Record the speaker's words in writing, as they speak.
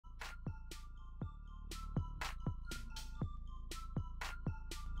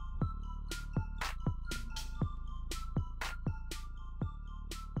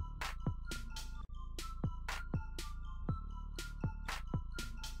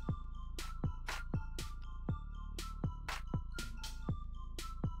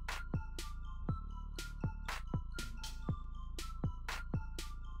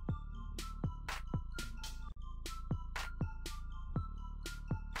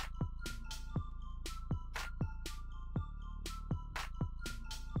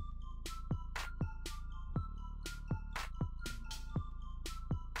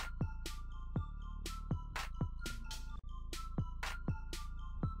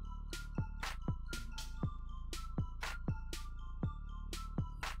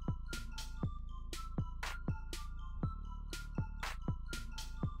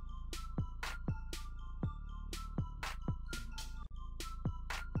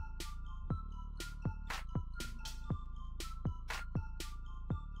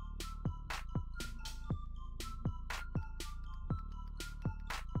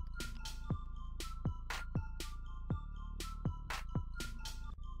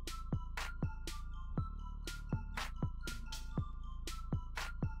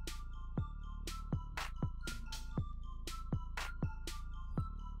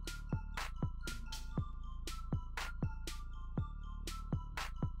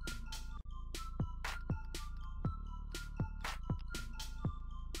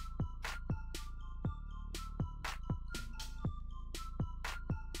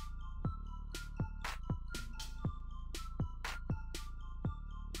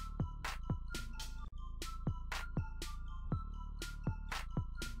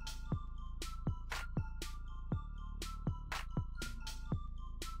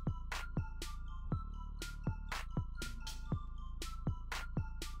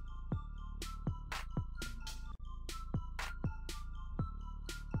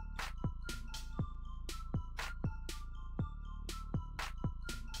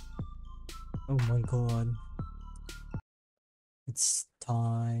Oh my god. It's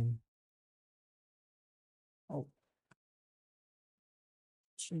time. Oh,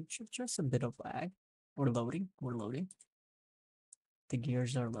 just a bit of lag. We're loading. We're loading. The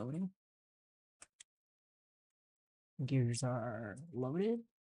gears are loading. Gears are loaded.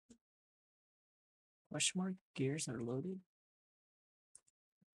 Question mark. Gears are loaded.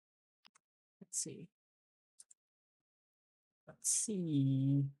 Let's see. Let's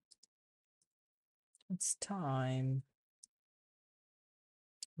see. It's time.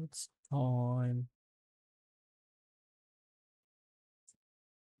 It's time.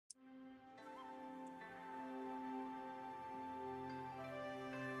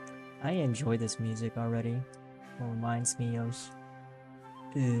 I enjoy this music already. It reminds me of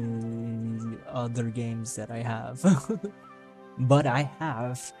other games that I have. But I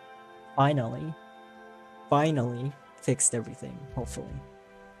have finally fixed everything, hopefully.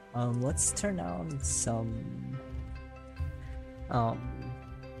 Let's turn on um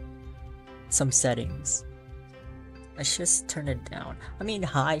some settings. Let's just turn it down. I mean,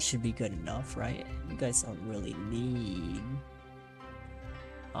 high should be good enough, right? You guys don't really need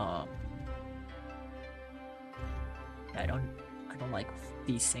um I don't like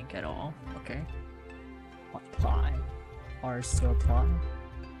VSync at all. Okay. Apply. R's to apply.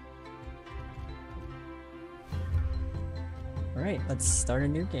 Alright, let's start a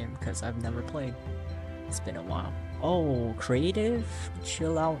new game because I've never played. It's been a while. Oh, creative,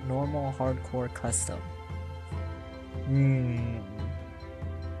 chill out, normal, hardcore, custom.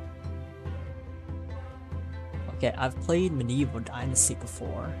 Okay, I've played Medieval Dynasty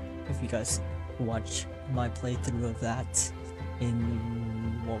before. If you guys watch my playthrough of that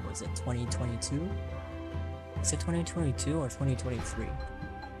in, what was it, 2022? Is it 2022 or 2023?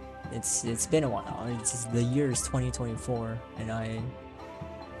 It's been a while. The year is 2024, and I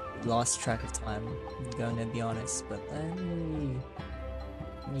lost track of time. I'm gonna be honest, but let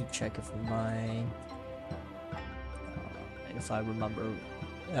me check if I remember.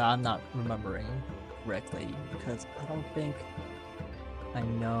 I'm not remembering correctly because I don't think I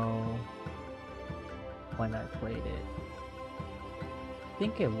know when I played it. I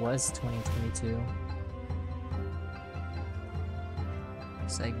think it was 2022.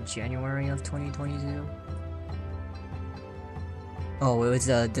 It's like January of 2022. Oh, it was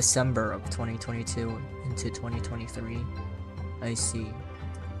December of 2022 into 2023. I see.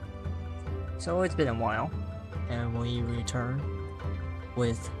 So it's been a while, and we return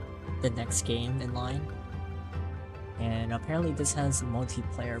with the next game in line. And apparently this has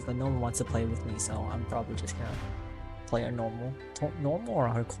multiplayer, but no one wants to play with me, so I'm probably just gonna play a normal. Normal or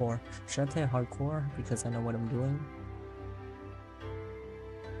hardcore? Should I play hardcore because I know what I'm doing?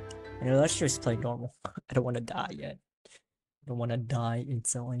 You know, let's just play normal. I don't want to die yet. I don't want to die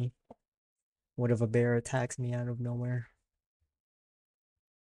instantly. What if a bear attacks me out of nowhere?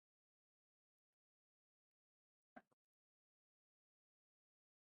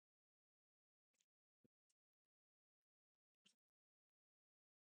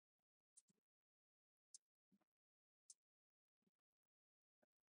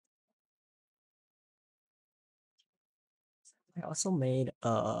 I also made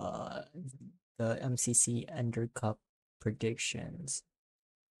the MCC Ender Cup predictions.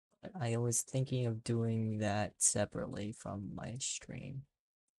 But I was thinking of doing that separately from my stream.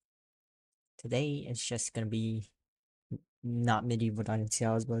 Today it's just gonna be not Medieval Dynasty,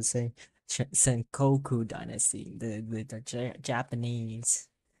 I was about to say Sengoku Dynasty, the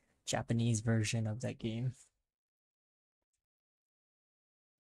Japanese version of that game.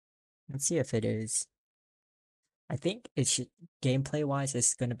 Let's see if it is. I think it should, gameplay wise,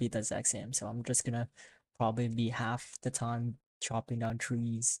 it's gonna be the exact same. So I'm just gonna probably be half the time chopping down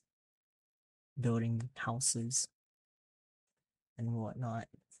trees, building houses, and whatnot.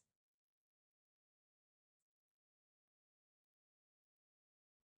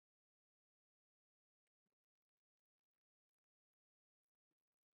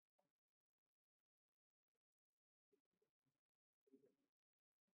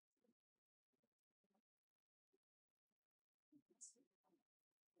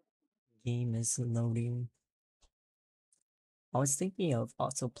 Game is loading. I was thinking of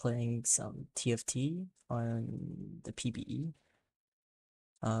also playing some TFT on the PBE,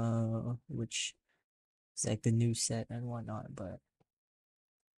 which is like the new set and whatnot, but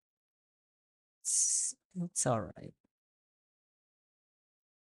it's alright.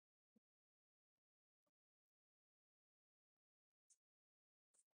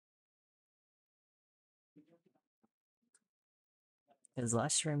 Because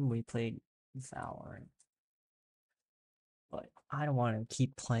last stream we played Valorant, but I don't want to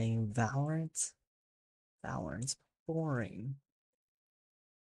keep playing Valorant. Valorant's boring.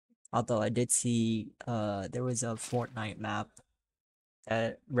 Although I did see there was a Fortnite map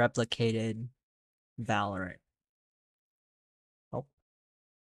that replicated Valorant. Oh,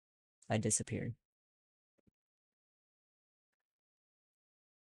 I disappeared.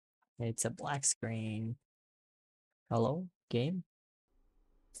 It's a black screen. Hello, game?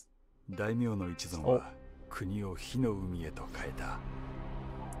 大名の一存は国を火の海へと変えた。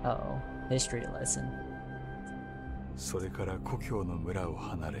Uh-oh, history lesson. それから故郷の村を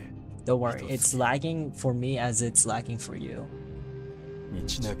離れ。Don't worry, it's lagging for me as it's lagging for you. 道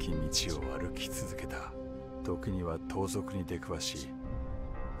なき道を歩き続けた。時には盗賊に出くわし、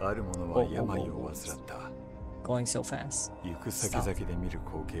ある者は病を患った。Going so fast. 行く先々で見る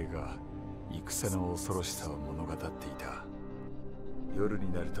光景が戦の恐ろしさを物語っていた。夜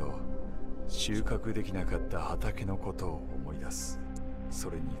になると収穫できなかった畑のことを思い出す。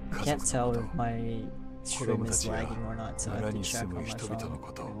それに家族のこと、子供たちや村に住む人々の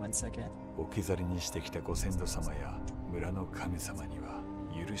こと、置き去りにしてきたご先祖様や村の神様には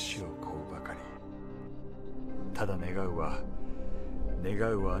許しを請うばかり。ただ願うは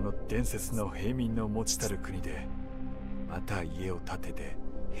あの伝説の平民の持ちたる国でまた家を建てて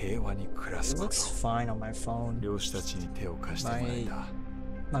平和に暮らすこと。漁師たちに手を貸してもらえた。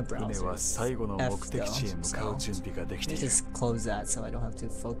船は最後の目的地へ向かう準備ができている。大海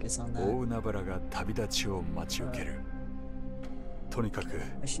原が旅立ちを待ち受ける。とにかく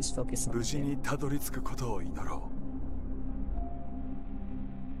無事にたどり着くことを祈ろ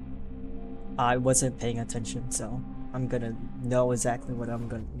う。I wasn't paying attention, so I'm gonna know exactly what I'm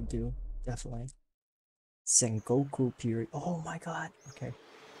gonna do. Definitely. Sengoku period. Oh my god. Okay.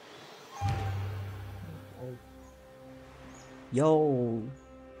 Yo.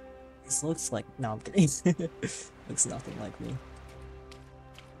 This looks like... No, I'm kidding. Looks nothing like me.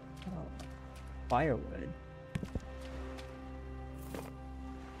 Oh, firewood.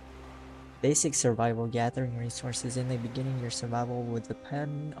 Basic survival. Gathering resources. In the beginning, your survival would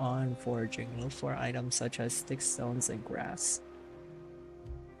depend on foraging. Look for items such as sticks, stones, and grass.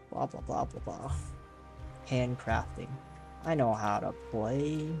 Blah, blah, blah, blah, blah. Handcrafting. I know how to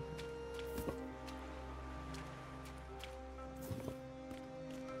play.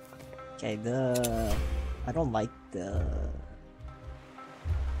 Okay, I don't like the...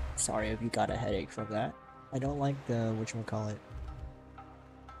 Sorry if you got a headache from that. I don't like the... whatchamacallit?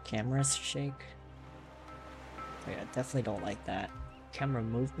 Camera shake? Oh yeah, definitely don't like that. Camera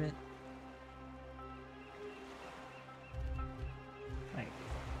movement? Like...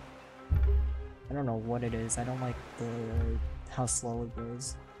 I don't know what it is. I don't like how slow it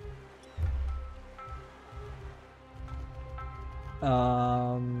goes.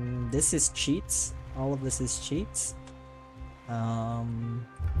 This is cheats. All of this is cheats. I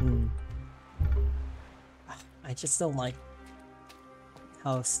just don't like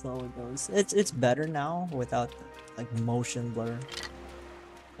how slow it goes. It's better now without like motion blur,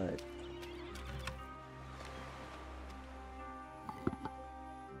 but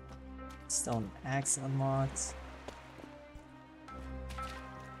stone axe unlocked.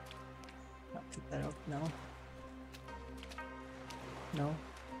 Not pick that up. No. No.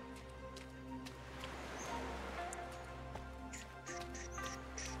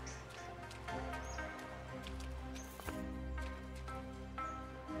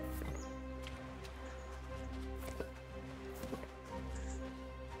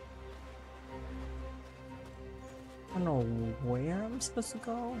 I don't know where I'm supposed to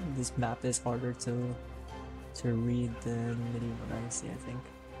go. This map is harder to read than medieval Dynasty, I think.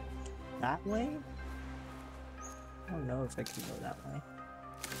 That way? I don't know if I can go that way.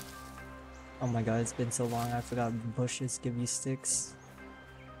 Oh my god, it's been so long, I forgot bushes give you sticks.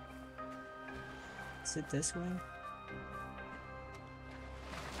 Is it this way?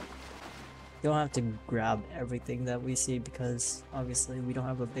 You don't have to grab everything that we see because obviously we don't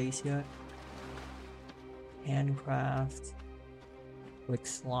have a base yet. Handcraft. Quick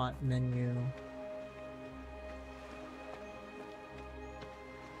slot menu.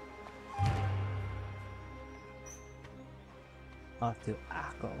 Off to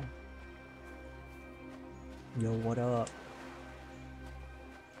Akko. Yo, what up?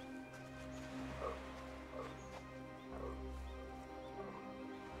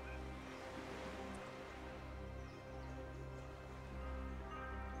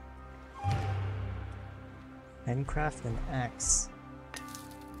 Handcraft an axe.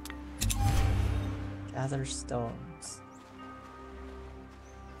 Gather stones.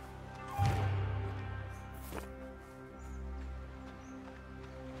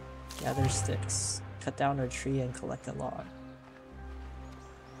 Gather sticks. Cut down a tree and collect a log.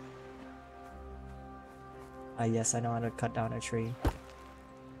 Yes, I know how to cut down a tree.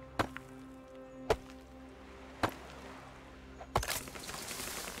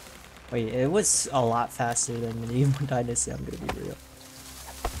 Wait, it was a lot faster than Medieval Dynasty, I'm gonna be real.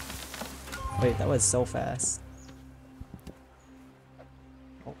 Wait, that was so fast.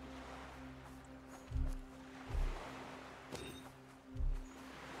 Oh.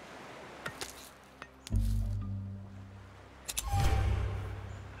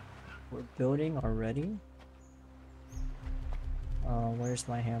 We're building already? Where's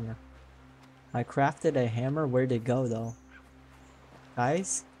my hammer? I crafted a hammer, where'd it go though?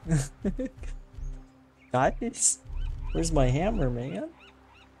 Guys? Guys? Where's my hammer, man?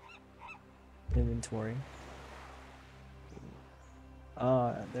 Inventory.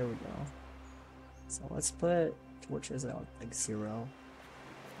 There we go. So let's put torches out like 0.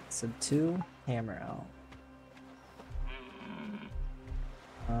 So 2, hammer out.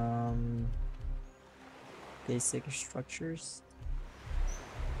 Basic structures.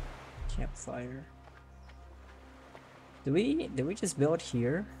 Campfire. Did we just build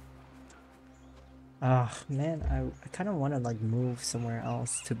here? Ah, man, I kind of want to like move somewhere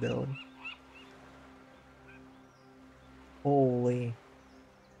else to build. Holy.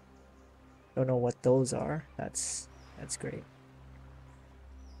 Don't know what those are. That's great.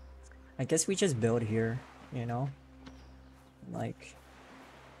 I guess we just build here, you know? Like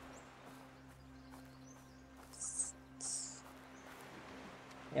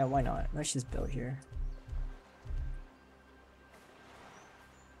yeah, why not? Let's just build here.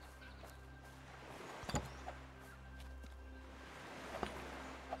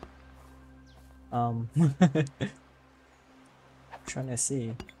 Trying to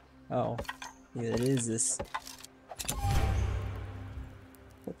see. Oh, yeah, it is this.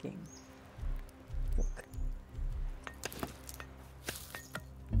 Cooking. Cook.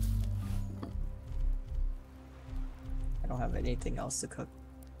 I don't have anything else to cook.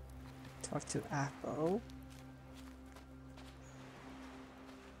 Talk to Apple.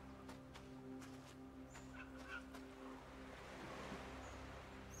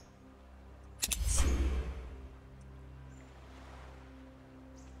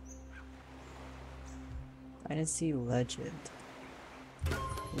 Dynasty Legend.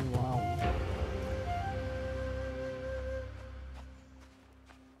 Wow.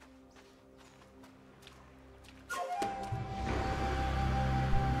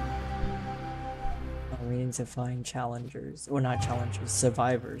 We need to find challengers, or not challengers,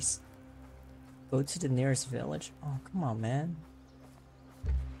 survivors. Go to the nearest village. Oh, come on, man.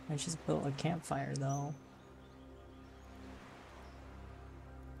 I just built a campfire, though.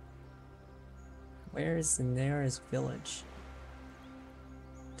 Where is the nearest village?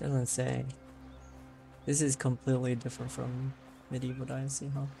 Doesn't say. This is completely different from Medieval Dynasty,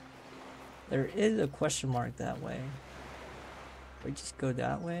 huh? There is a question mark that way. Do I just go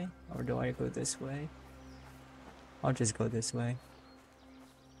that way? Or do I go this way? I'll just go this way.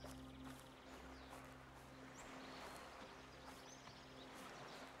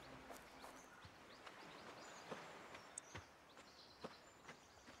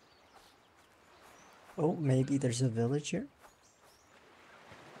 Oh, maybe there's a village here?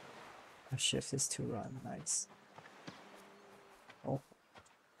 A shift is to run, nice. Oh,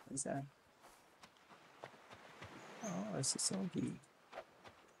 what is that? Oh, it's a Sogi.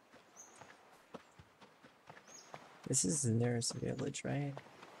 This is the nearest village, right?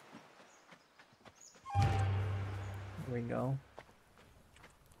 Here we go.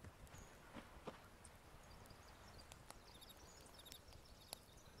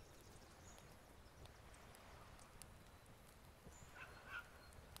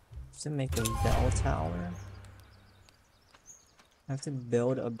 To make a bell tower. I have to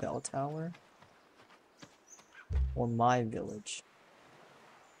build a bell tower on my village,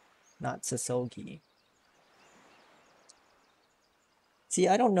 not Sasogi. See,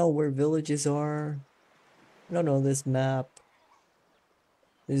 I don't know where villages are. I don't know this map.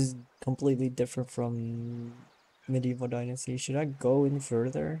 This is completely different from Medieval Dynasty. Should I go in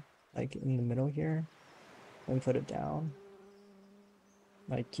further? Like in the middle here? And put it down?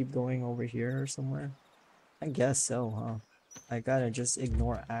 Like keep going over here or somewhere? I guess so, huh? I gotta just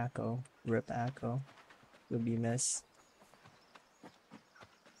ignore Akko. Rip Akko. Would be miss.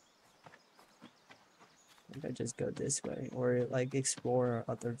 I think I just go this way. Or like explore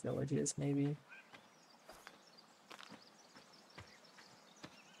other villages maybe.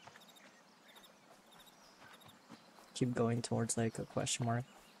 Keep going towards like a question mark.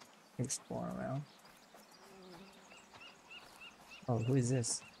 Explore around. Oh, who is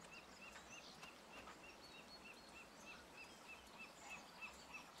this?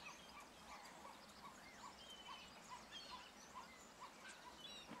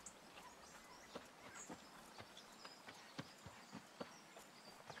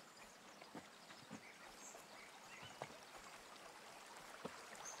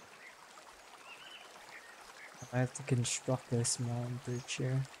 I have to construct a small bridge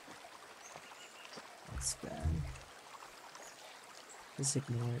here. That's bad. Just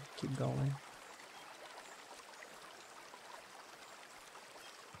ignore it. Keep going.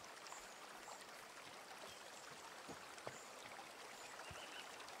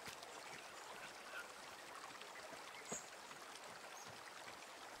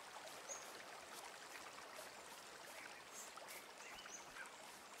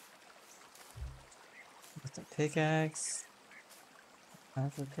 With the pickaxe. I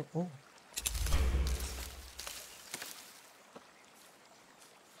have a pick. Oh.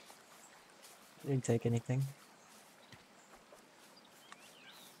 Didn't take anything.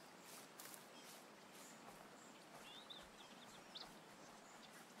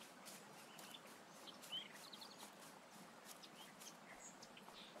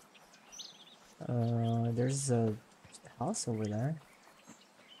 There's a house over there.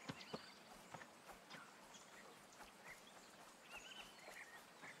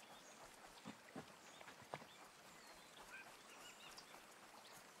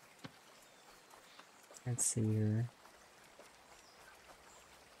 Let's see here.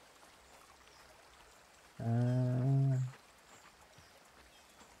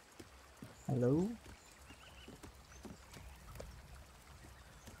 Hello?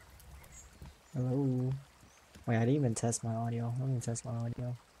 Hello? Wait, I didn't even test my audio. Let me test my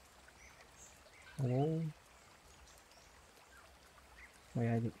audio. Hello?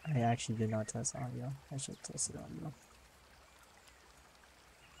 Wait, I actually did not test audio. I should test the audio.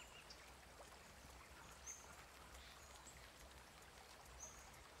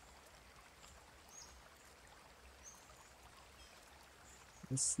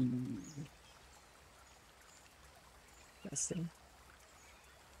 Let's see. Testing.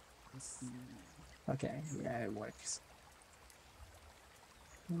 Let's see. Okay, yeah, it works.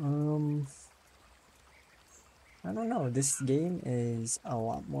 I don't know. This game is a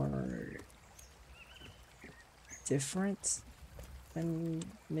lot more different than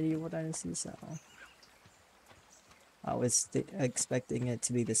Medieval Dynasty, so I was expecting it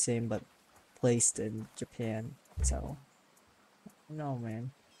to be the same, but placed in Japan. So, no,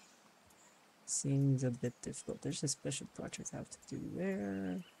 man. Seems a bit difficult. There's a special project I have to do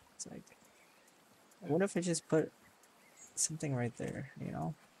there. It's like, what if I just put something right there, you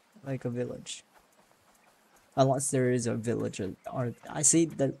know? Like a village. Unless there is a village, or I see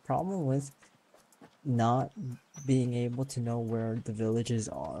the problem with not being able to know where the villages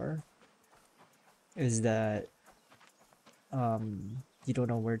are is that you don't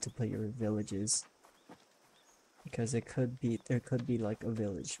know where to put your villages, because there could be like a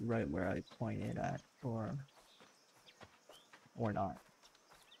village right where I pointed at, or not.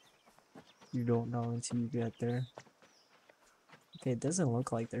 You don't know until you get there. Okay, it doesn't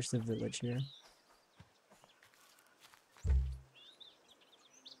look like there's a village here.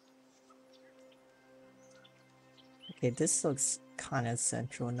 Okay, this looks kind of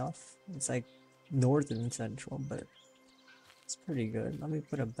central enough. It's like northern central, but it's pretty good. Let me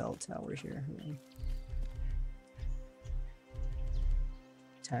put a bell tower here.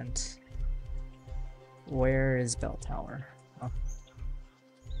 Tent. Where is bell tower? Oh.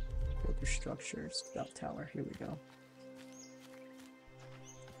 Builder structures, bell tower. Here we go.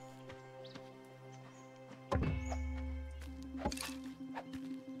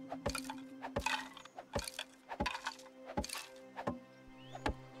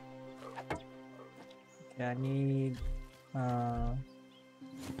 Okay, I need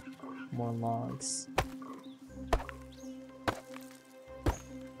more logs.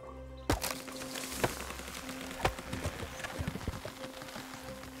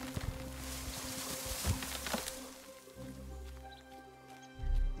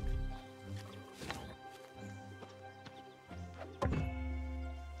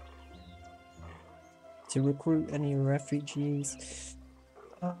 To recruit any refugees,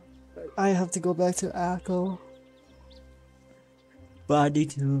 I have to go back to Akko. But I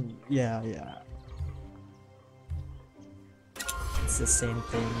need to, yeah. It's the same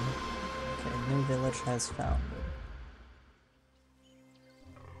thing. Okay, new village has founded.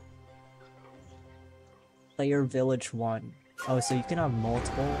 Player village 1. Oh, so you can have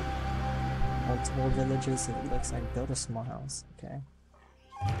multiple villages. It looks like build a small house. Okay.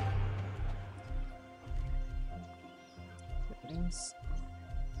 Buildings.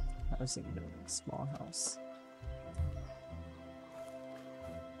 Housing building, small house.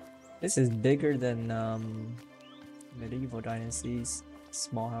 This is bigger than Medieval Dynasty's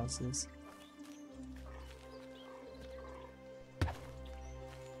small houses.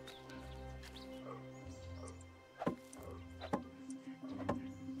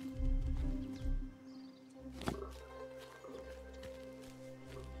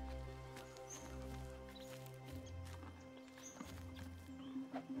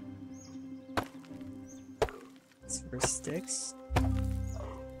 It's for sticks.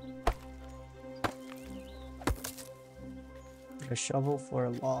 A shovel for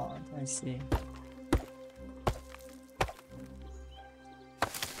a log, I see.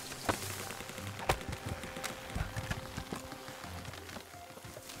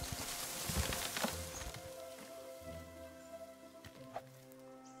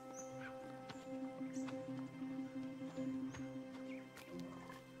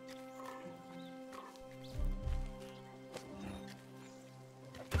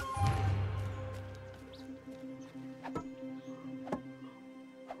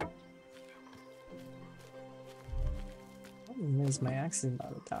 My axe is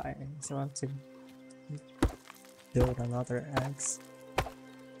about to die, so I have to build another axe.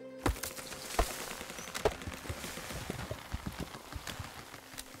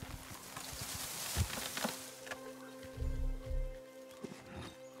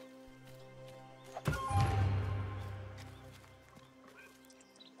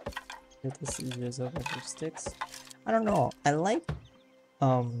 This is just over for sticks. I don't know. I like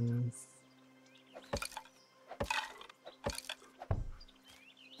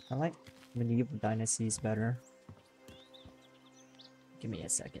medieval dynasties better. Give me a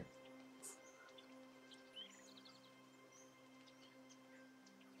second.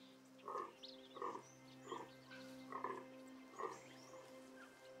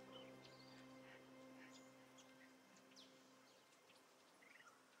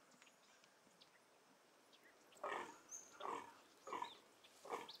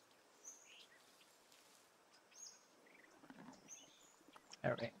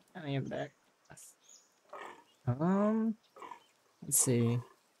 Alright, I am back. Let's see.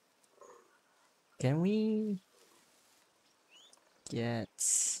 Can we get...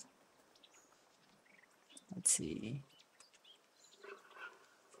 Let's see.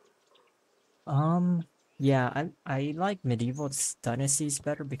 Yeah, I like medieval dynasties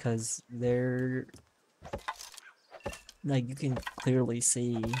better because they're like you can clearly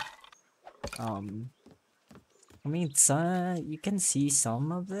see. I mean, you can see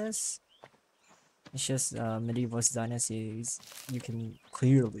some of this. It's just medieval dynasties. You can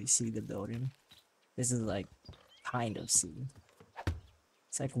clearly see the building. This is like kind of see.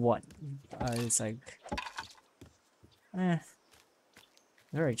 It's like what? It's like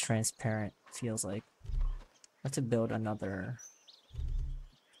very transparent. Feels like. I have to build another.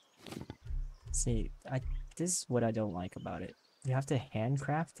 See, this is what I don't like about it. You have to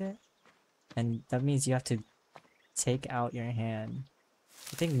handcraft it, and that means you have to take out your hand.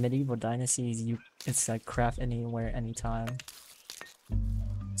 I think medieval dynasties, it's like craft anywhere, anytime.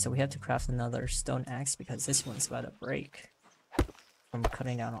 So we have to craft another stone axe because this one's about to break from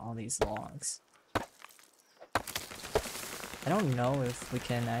cutting down all these logs. I don't know if we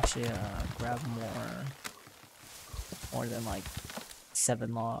can actually grab more than like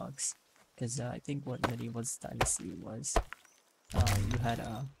 7 logs, because I think what medieval dynasty was, you had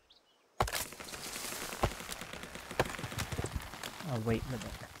a weight limit.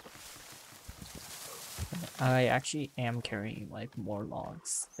 I actually am carrying like more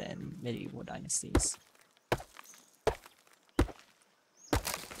logs than medieval dynasties.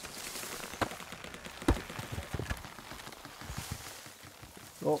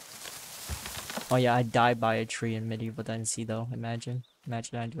 Oh yeah, I died by a tree in medieval dynasty though. Imagine I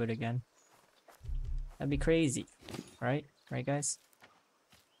do it again. That'd be crazy, right? Right, guys?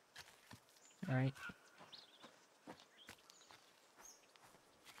 All right.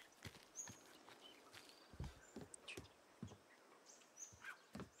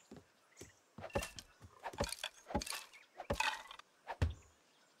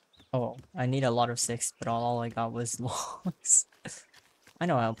 Oh, I need a lot of sticks, but all I got was logs. I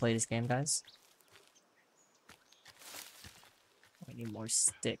know how to play this game, guys. We need more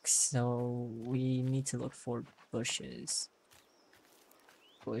sticks, so we need to look for bushes.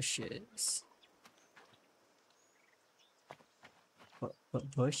 Bushes.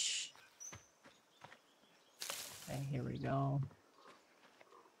 But bush? Okay, here we go.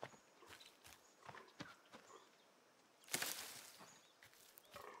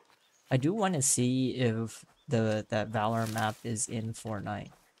 I do want to see if that Valor map is in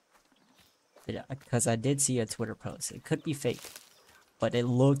Fortnite. Because I did see a Twitter post. It could be fake, but it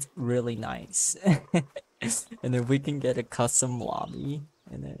looked really nice. And if we can get a custom lobby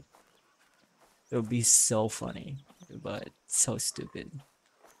in it, it would be so funny, but so stupid.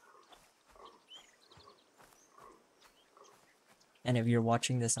 And if you're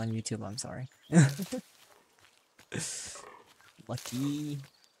watching this on YouTube, I'm sorry. Lucky.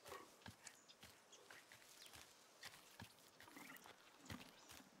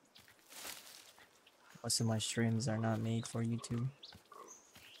 Most of my streams are not made for YouTube.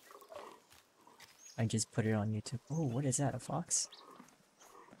 I just put it on YouTube. Oh, what is that? A fox?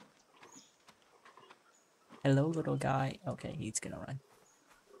 Hello, little guy. Okay, he's gonna run.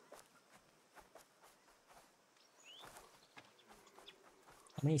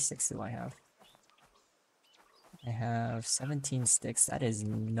 How many sticks do I have? I have 17 sticks. That is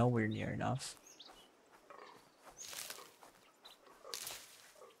nowhere near enough.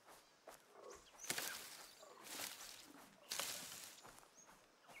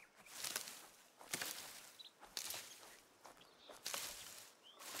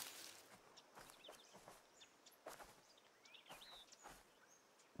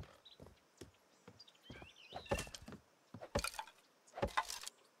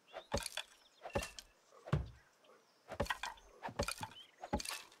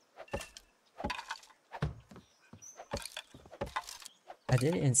 I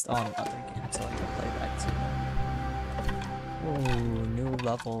did install another game so I can play that too. Oh, new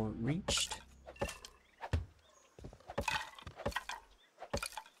level reached.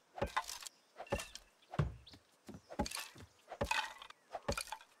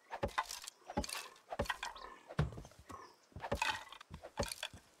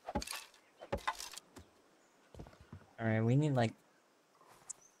 Alright, we need like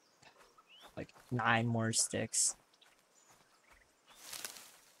 9 more sticks.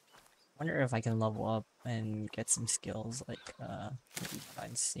 Wonder if I can level up and get some skills like maybe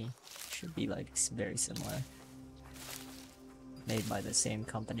Dynasty. Should be like very similar. Made by the same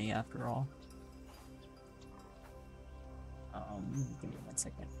company after all. Give me 1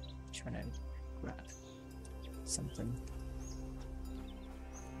 second. I'm trying to grab something.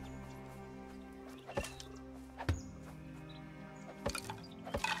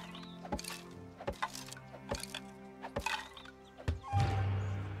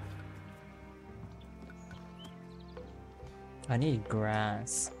 I need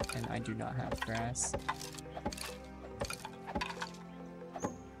grass, and I do not have grass.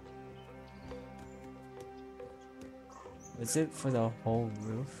 Was it for the whole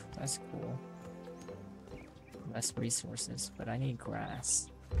roof? That's cool. Less resources, but I need grass.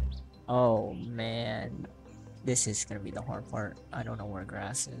 Oh man, this is gonna be the hard part. I don't know where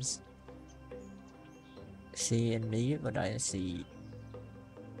grass is. See, in medieval Dynasty,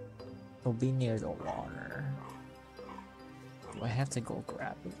 it'll be near the water. Do I have to go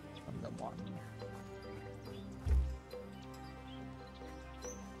grab it from the water?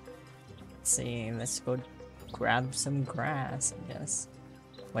 See, let's go grab some grass, I guess.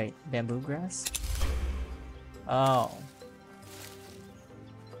 Wait, bamboo grass? Oh.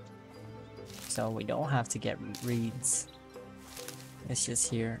 So we don't have to get reeds. It's just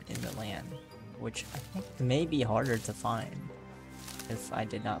here in the land, which I think may be harder to find if I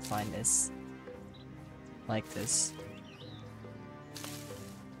did not find this like this.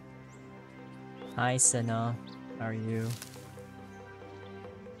 Hi Senna, how are you?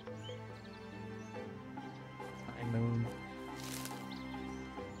 Hi Moon.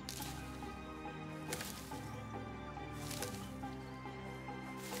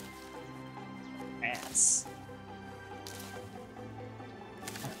 Grass.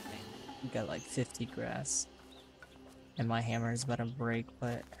 We got like 50 grass. And my hammer is about to break,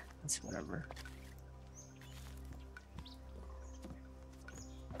 but it's whatever.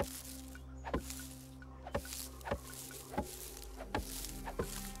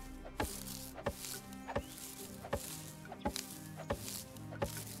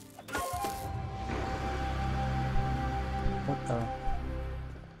 What the?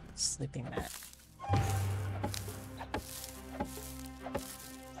 Sleeping mat.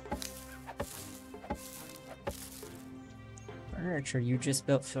 Furniture. You just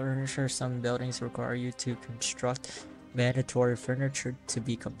built furniture. Some buildings require you to construct mandatory furniture to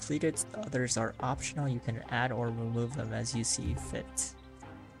be completed. Others are optional. You can add or remove them as you see fit.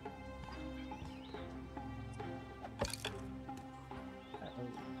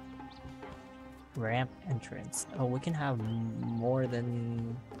 Ramp entrance. Oh, we can have more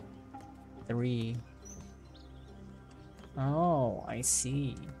than 3. Oh, I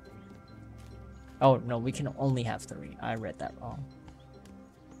see. Oh, no, we can only have 3. I read that wrong.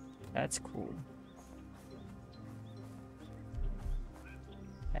 That's cool.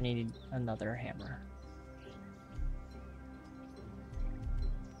 I need another hammer.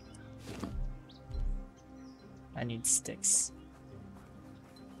 I need sticks.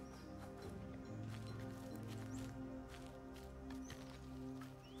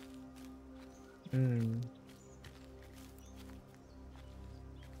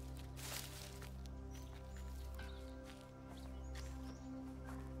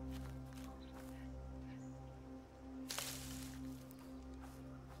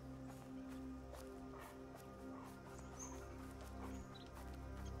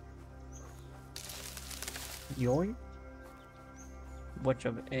 Yoink. Bunch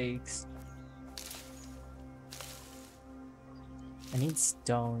of eggs. I need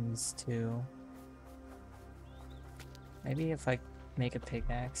stones too. Maybe if I make a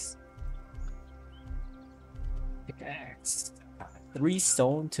pickaxe. Pickaxe. 3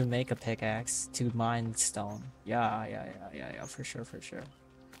 stone to make a pickaxe to mine stone. Yeah, for sure.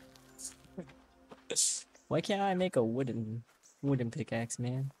 Why can't I make a wooden pickaxe,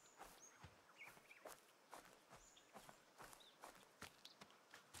 man?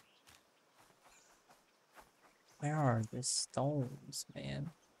 Where are the stones, man?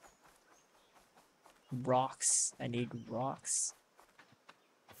 Rocks. I need rocks.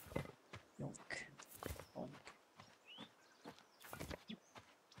 Yonk.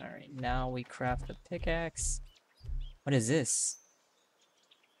 Alright, now we craft a pickaxe. What is this?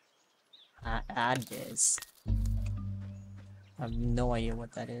 Add this. I have no idea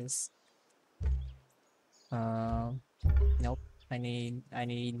what that is. Nope. I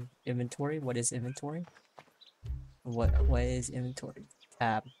need inventory. What is inventory? What is inventory?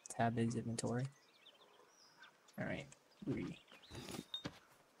 Tab is inventory. All right,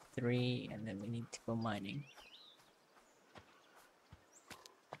 3, and then we need to go mining.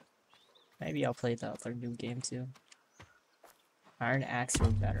 Maybe I'll play the other new game too. Iron axe or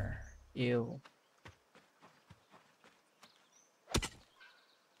better. Ew.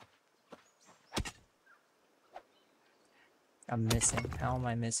 I'm missing. How am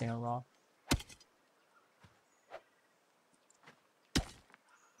I missing a rock?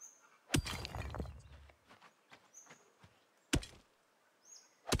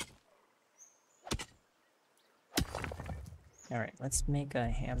 Alright, let's make a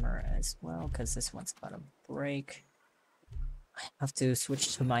hammer as well, because this one's about to break. I have to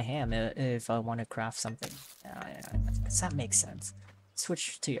switch to my hand if I want to craft something. Does that make sense?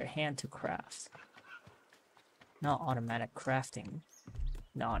 Switch to your hand to craft. Not automatic crafting.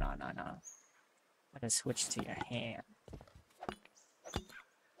 No. Gotta switch to your hand.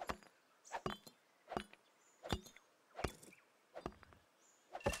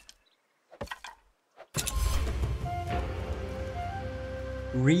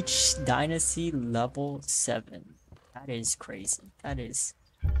 Reach Dynasty level 7. That is crazy. That is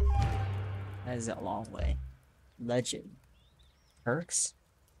a long way. Legend. Perks?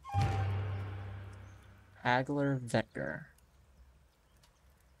 Haggler Vendor.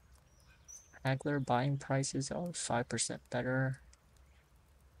 Haggler buying prices are 5% better.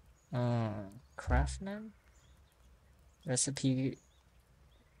 Craftsman? Recipe.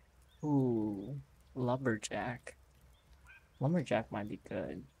 Ooh. Lumberjack. Lumberjack might be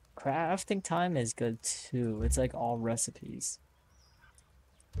good. Crafting time is good too. It's like all recipes.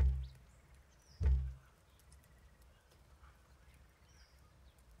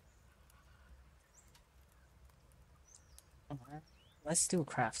 Let's do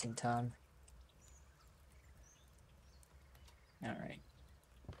crafting time. Alright.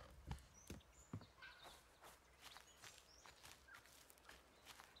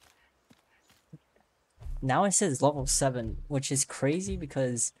 Now it says level 7, which is crazy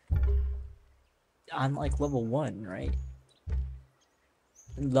because I'm like level 1, right?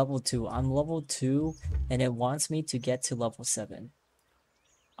 Level 2. I'm level 2 and it wants me to get to level 7.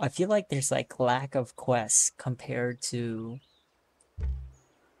 I feel like there's like lack of quests compared to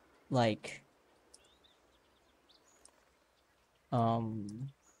like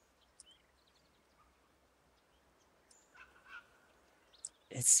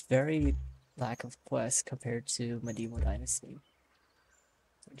it's very lack of quests compared to Medieval Dynasty,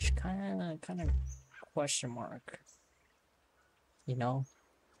 which kind of question mark, you know,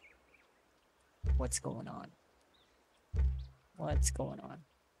 what's going on?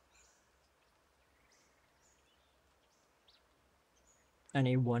 I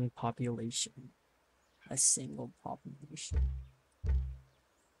need one population, a single population.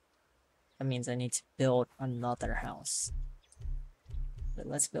 That means I need to build another house. But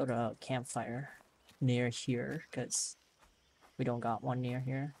let's build a campfire near here, because we don't got one near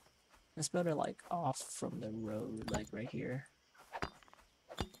here. Let's build it like off from the road, like right here.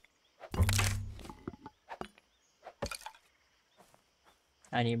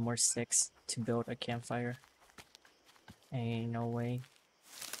 I need more sticks to build a campfire. Ain't no way.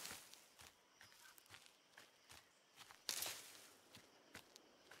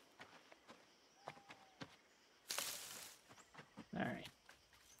 Alright.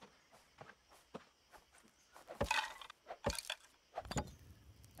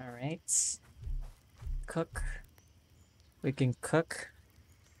 Alright. Cook. We can cook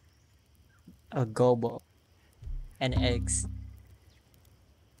a gobo and eggs.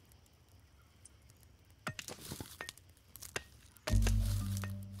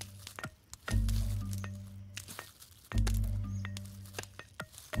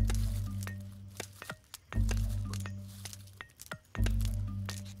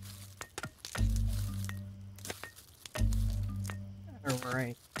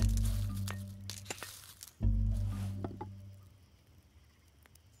 Alright.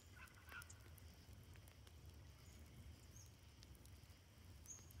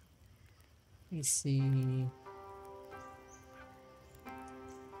 Let me see.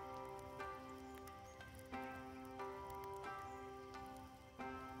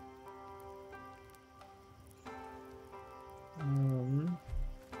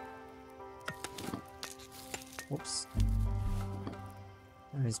 Whoops.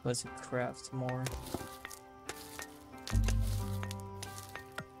 I'm supposed to craft more.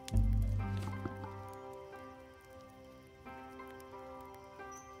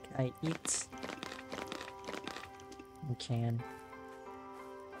 Can I eat? I can.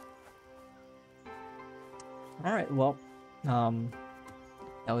 Alright, well,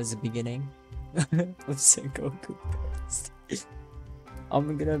 that was the beginning of Sengoku.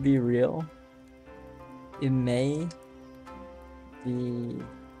 I'm gonna be real. It may be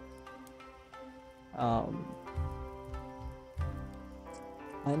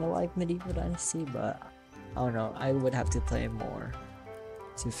kinda like Medieval Dynasty, but I don't know, I would have to play more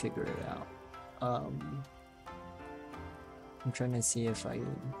to figure it out. I'm trying to see if I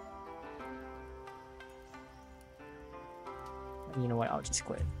can... You know what, I'll just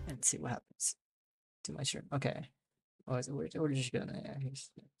quit and see what happens to my stream. Okay. Oh, so we're just gonna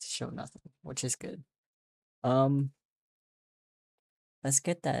show nothing, which is good. Let's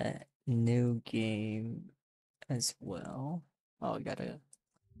get that new game as well. Oh, I gotta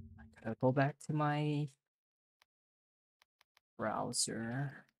go back to my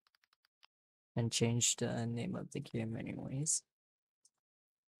browser and change the name of the game anyways.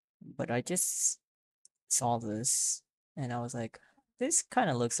 But I just saw this and I was like, this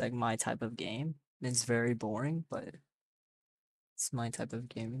kind of looks like my type of game. It's very boring, but it's my type of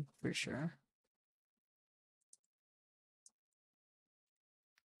game for sure.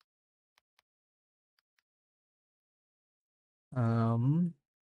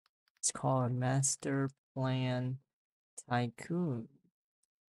 It's called MasterPlan Tycoon.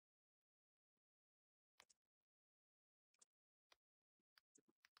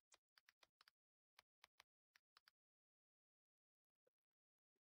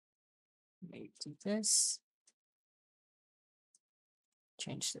 Maybe do this.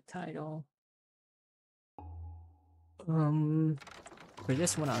 Change the title. For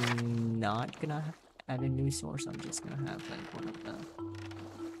this one, I'm not gonna add a new source. I'm just gonna have like one of the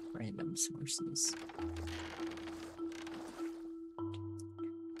random sources.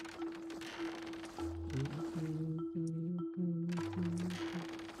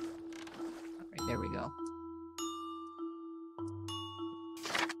 Alright, there we go.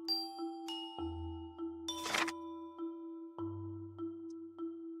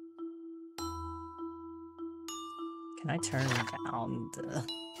 Can I turn down the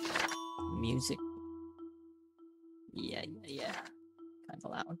music? Yeah. Kind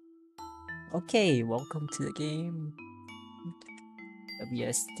of loud. Okay, welcome to the game.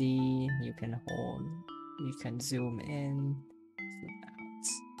 WSD, you can hold, you can zoom in, zoom out.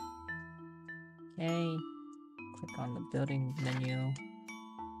 Okay, click on the building menu.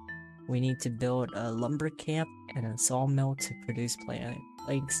 We need to build a lumber camp and a sawmill to produce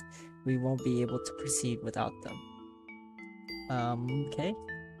planks. We won't be able to proceed without them. Okay.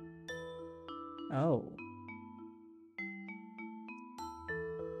 Oh.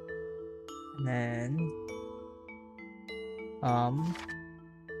 And then,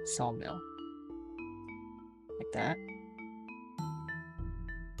 sawmill. Like that.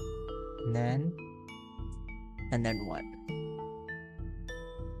 And then what?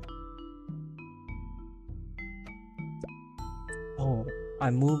 Oh,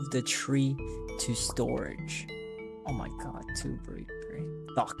 I moved the tree to storage. Oh my god, too brief.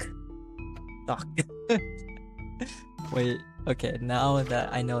 Dock. Wait, okay, now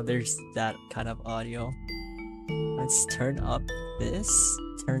that I know there's that kind of audio, let's turn up this,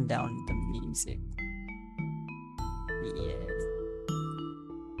 turn down the music. Yeah.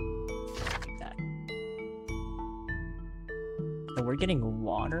 Like that. So we're getting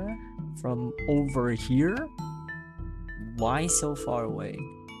water from over here? Why so far away?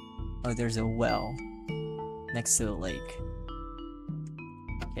 Oh, there's a well next to the lake.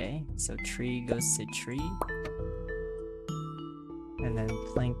 Okay, so tree goes to tree. And then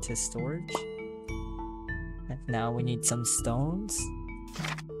plank to storage. And now we need some stones.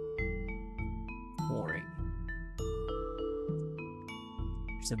 Quarry.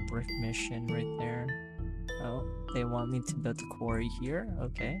 There's a brick mission right there. Oh, they want me to build the quarry here?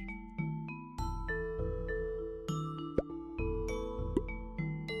 Okay.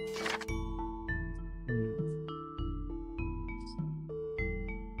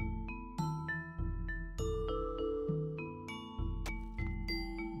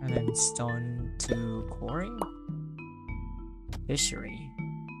 And then stone to quarry. Fishery.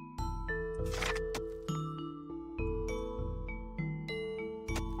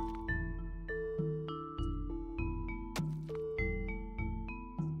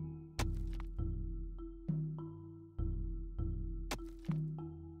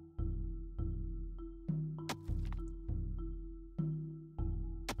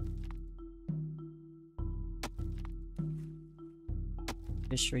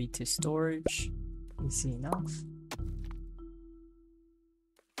 Fishery to storage. Easy enough.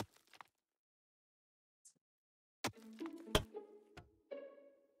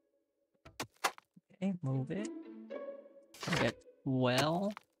 Okay, move it. Get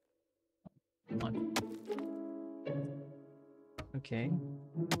well. Come on. Okay.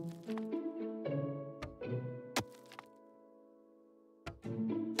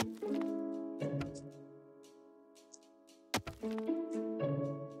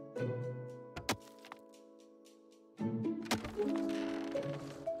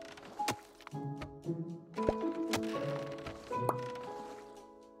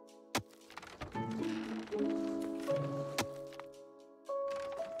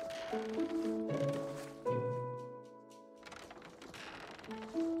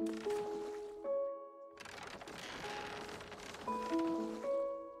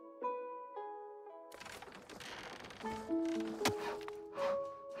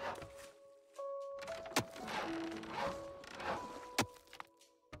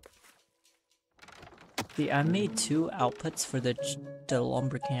 I made 2 outputs for the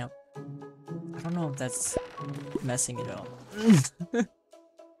lumber camp. I don't know if that's messing it up.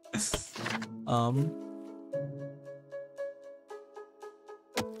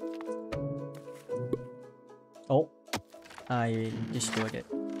 Oh, I destroyed it,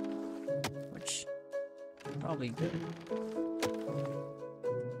 which probably good.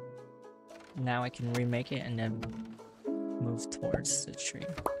 Now I can remake it and then move towards the tree.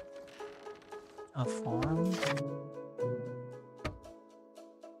 A farm.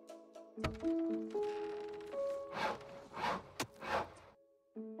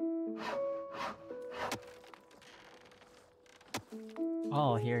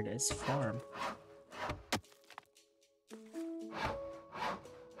 Oh, here it is, farm.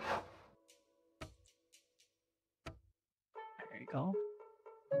 There you go.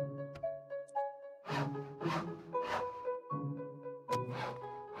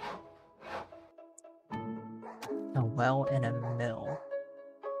 A well and a mill.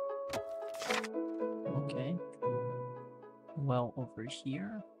 Okay. Well over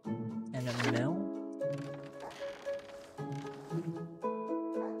here. And a mill.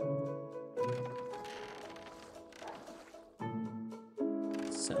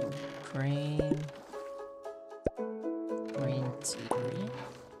 So, grain to green.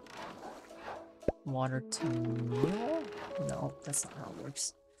 Water to mule? No, that's not how it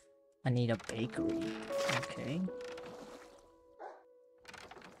works. I need a bakery. Okay.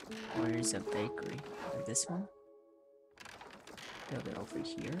 Where is a bakery? Like this one? Build it over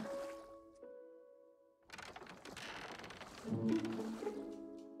here.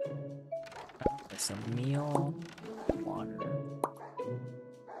 There's some meal, water.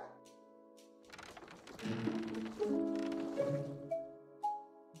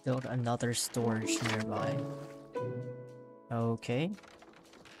 Build another storage nearby. Okay.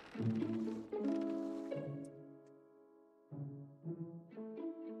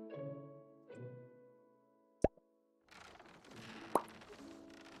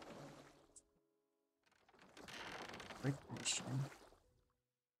 Great mission.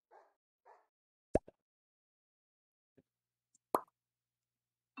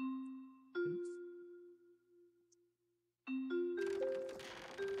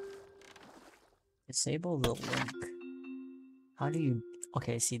 Disable the link. How do you...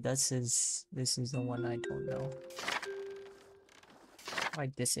 Okay, see, this is the one I don't know. I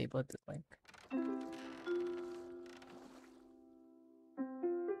disabled the link.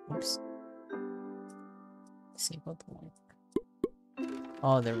 Oops. Disable the link.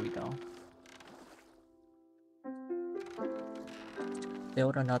 Oh, there we go.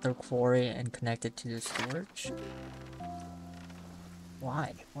 Build another quarry and connect it to the storage.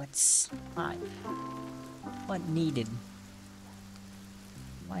 Why? Why? What needed?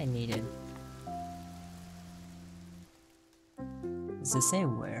 Why needed? Does it say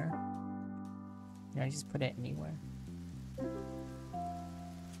where? Can I just put it anywhere?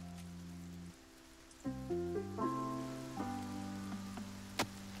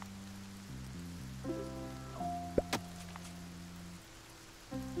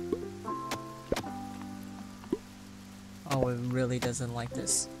 Oh, it really doesn't like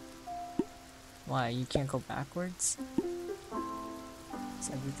this. Why? You can't go backwards? Is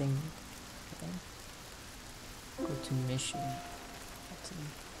everything okay? Go to mission.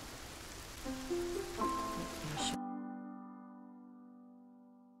 Mission.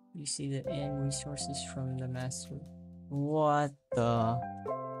 You see the end resources from the master. What the?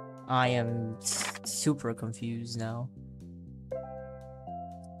 I am super confused now.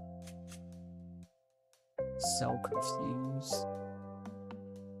 So confused.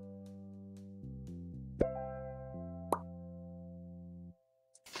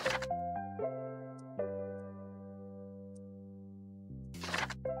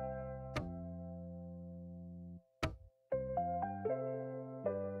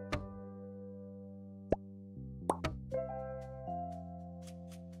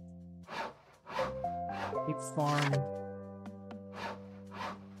 Big farm.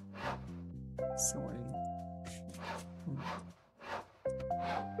 Sorry. I'm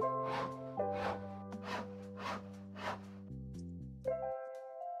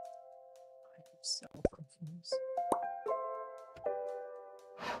so confused.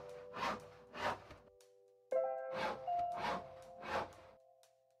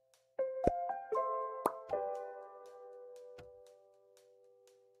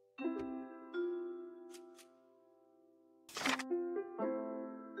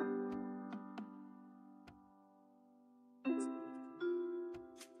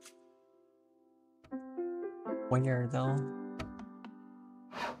 Where though?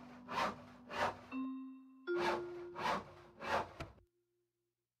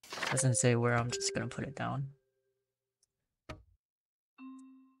 Doesn't say where, I'm just gonna put it down.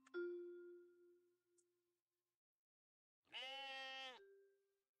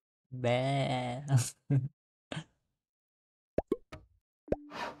 Bah.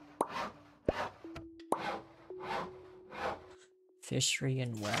 Fishery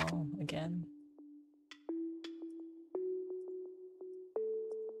and well again.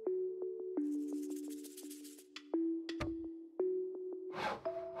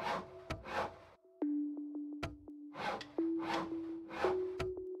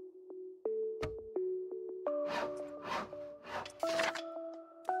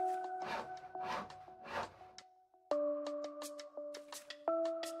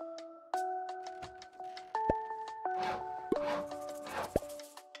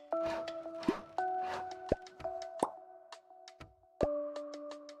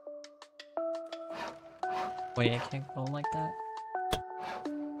 Wait, I can't go like that?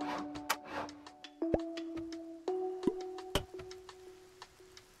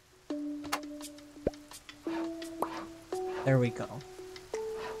 There we go.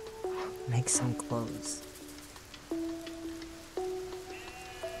 Make some clothes.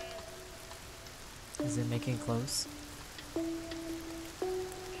 Is it making clothes?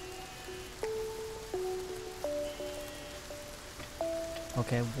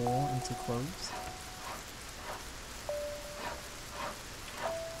 Okay, wool into clothes.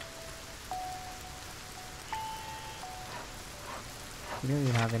 We don't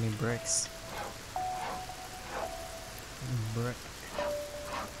even have any bricks. Brick.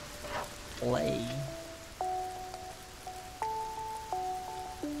 Clay.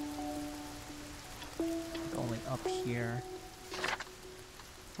 Going up here.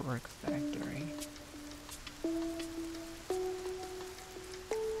 Brick factory.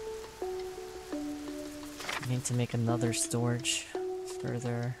 Need to make another storage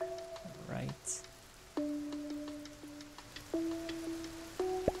further right.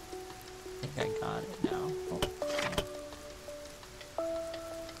 I think I got it now. Oh,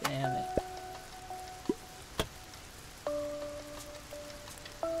 damn it.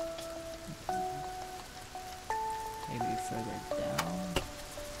 Maybe further down.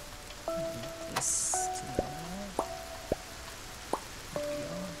 Move this to the right. There we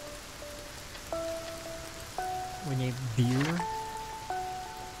go. We need beer.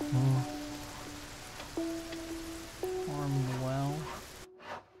 Oh. Farm well.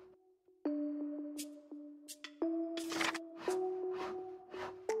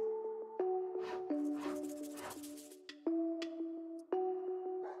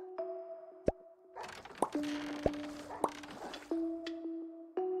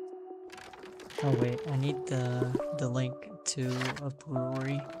 Oh wait, I need the link to a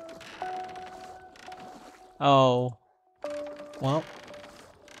brewery. Oh. Well,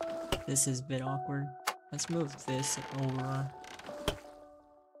 this is a bit awkward. Let's move this over.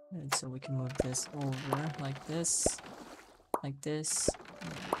 And so we can move this over like this, and here.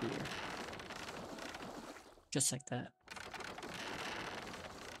 Just like that.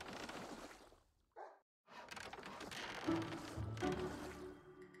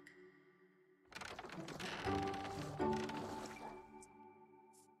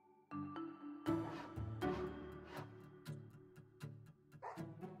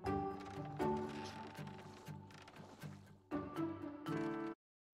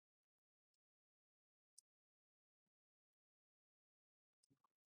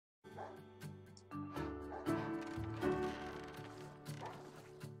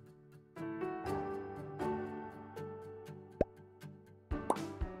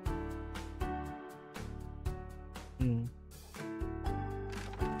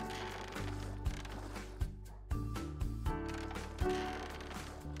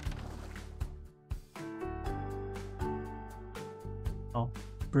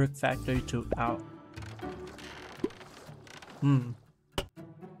 brick factory to out.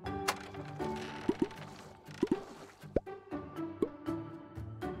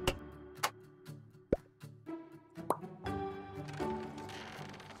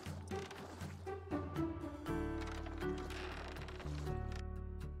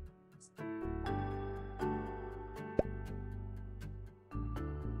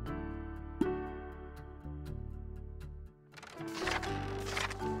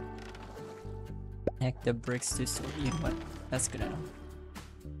 Connect the bricks to store. You know what? That's good enough.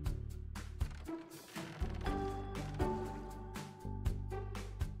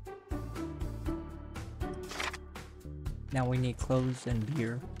 Now we need clothes and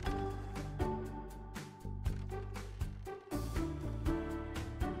beer.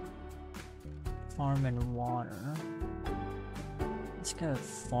 Farm and water. Let's go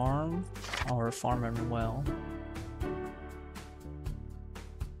farm or farm and well.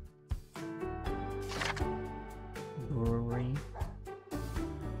 Brewery.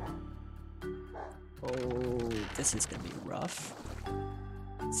 Oh, this is gonna be rough.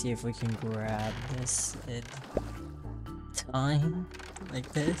 Let's see if we can grab this in time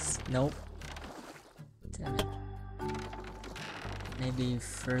like this. Nope. Damn it. Maybe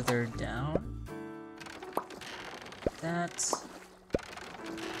further down. That.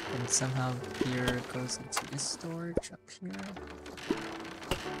 And somehow beer goes into this storage up here.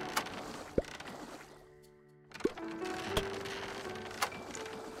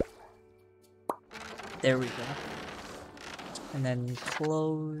 There we go. And then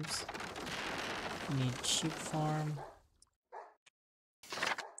clothes. We need sheep farm.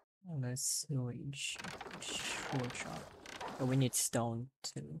 And a sewage workshop. Oh, we need stone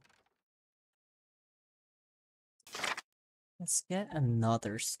too. Let's get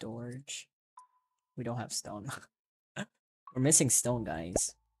another storage. We don't have stone. We're missing stone,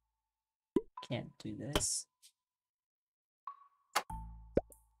 guys. Can't do this.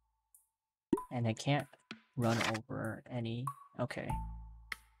 And I can't run over any. Okay.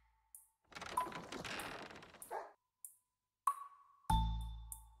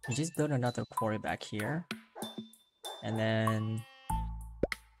 We just built another quarry back here. And then...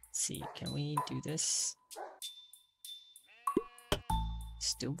 Let's see, can we do this?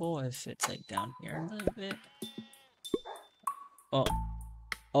 It's doable if it's like down here a little bit. Oh.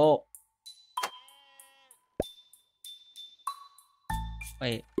 Oh!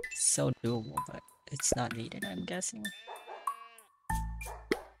 Wait, it's so doable, but it's not needed, I'm guessing.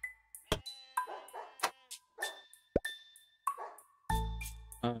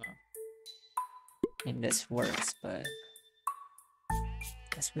 I mean, this works, but I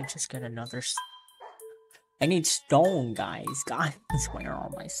guess we just get another. I need stone, guys. Guys, where are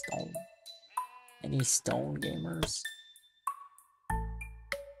my stone? Any stone gamers?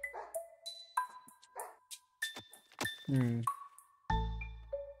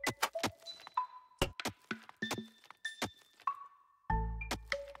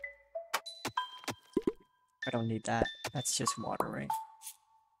 I don't need that. That's just water, right?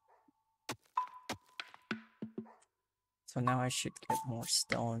 So now I should get more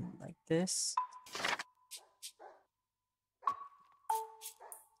stone like this.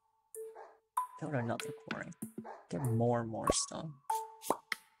 Build another quarry. Get more and more stone.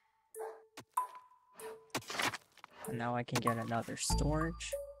 And now I can get another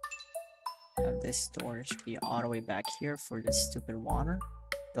storage. Have this storage be all the way back here for this stupid water.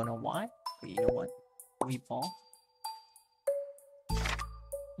 Don't know why, but you know what? We fall.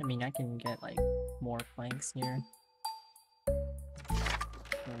 I mean, I can get like more planks here.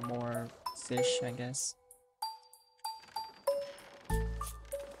 Or more fish, I guess.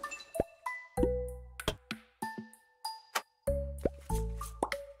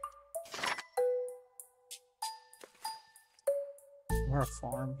 Or a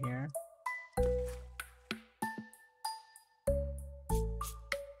farm here.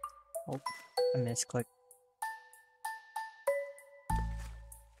 Oh, I misclicked.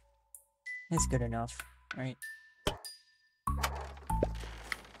 It's good enough, right?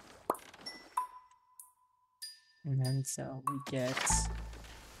 And then so we get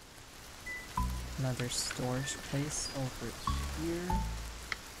another storage place over here.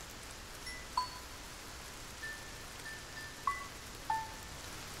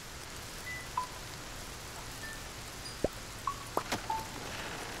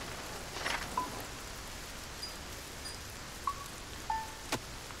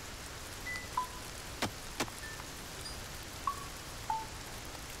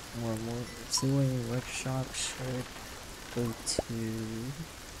 Sewing workshop should go to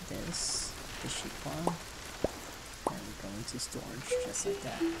this, the sheep farm, and go into storage just like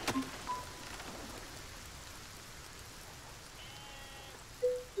that.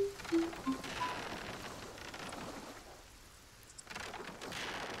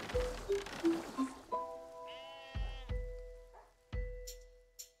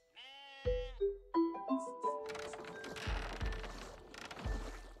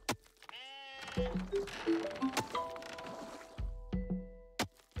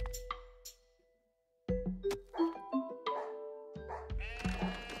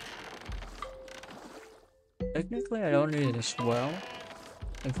 Technically, I don't need this well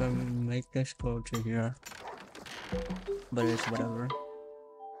if I make this go to here, but it's whatever.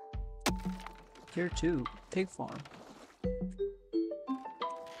 Tier 2, pig farm.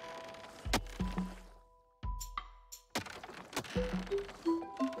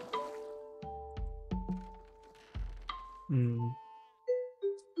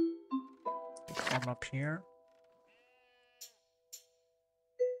 Pig farm up here.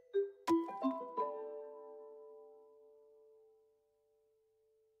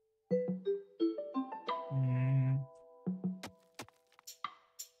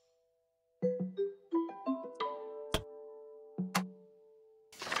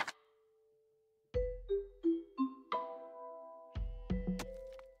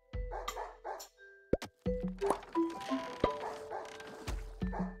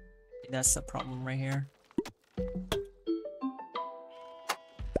 That's the problem right here.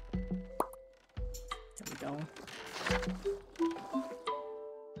 There we go.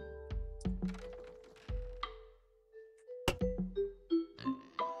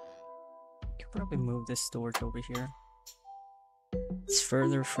 Could probably move this storage over here. It's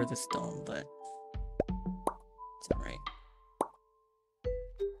further for the stone, but it's alright.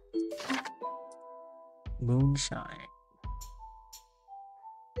 Moonshine.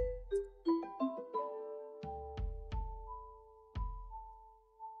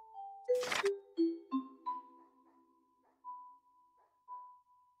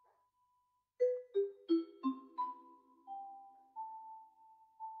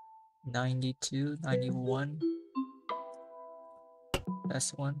 $92, $91.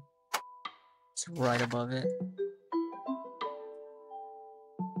 That's one. It's right above it.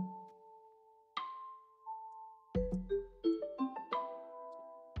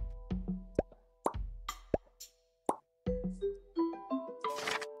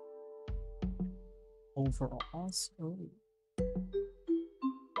 Overall, also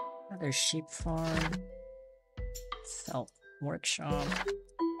another sheep farm, felt workshop,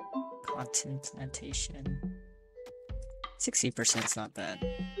 cotton plantation. 60% is not bad.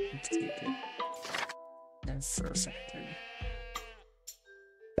 Let's keep it. Then for a second.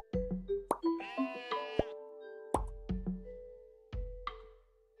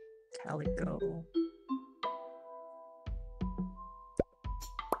 Calico.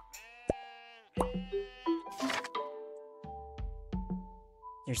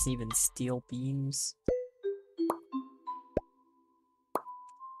 There's even steel beams.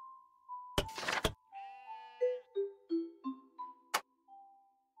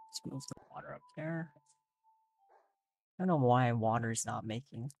 Let's move the water up there. I don't know why water's not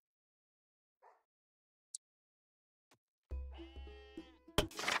making.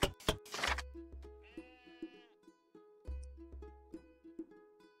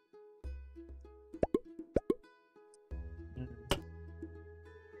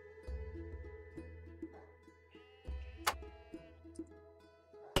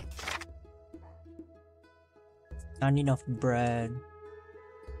 Not enough bread.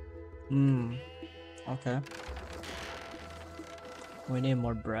 Okay. We need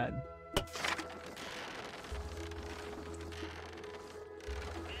more bread.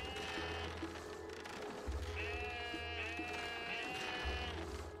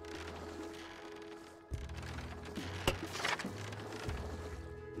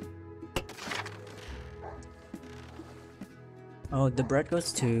 Oh, the bread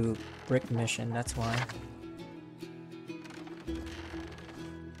goes to brick mission, that's why.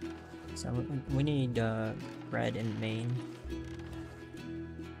 So we need bread in main.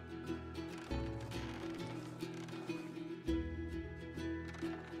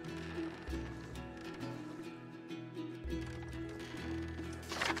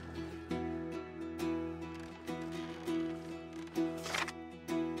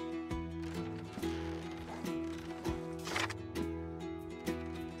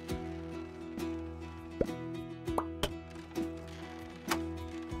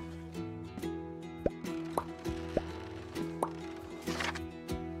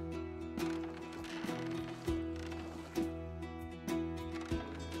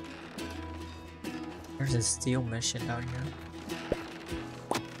 There's a steel mission down here.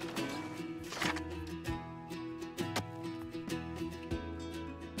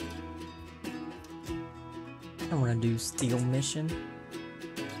 I want to do steel mission.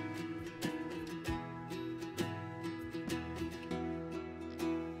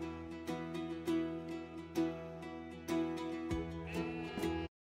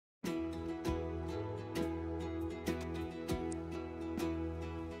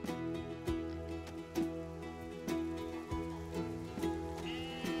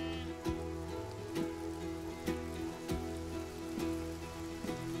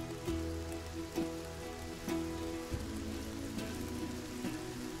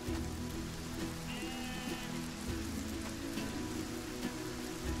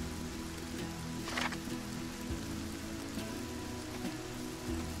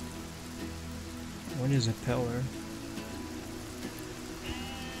 What is a pillar?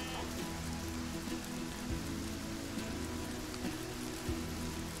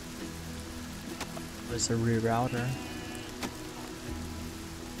 What's a rerouter?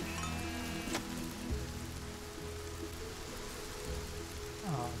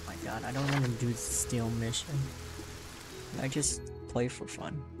 Oh my god, I don't want to do the steel mission. I just play for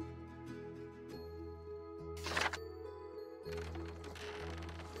fun.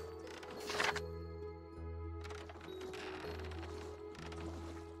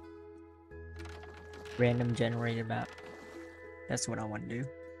 Random generated map. That's what I want to do.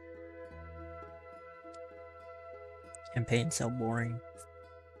 Campaign's so boring.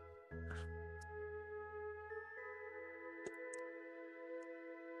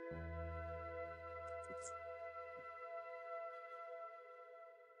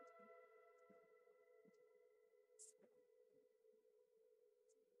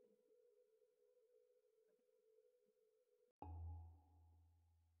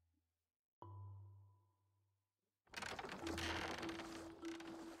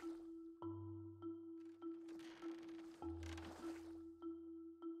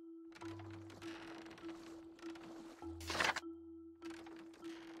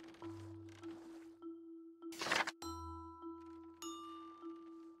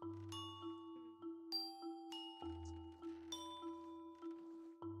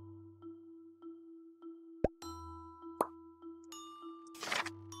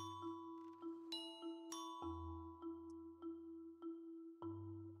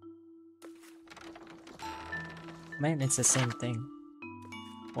 Man, it's the same thing.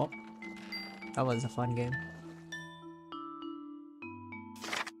 Well, that was a fun game.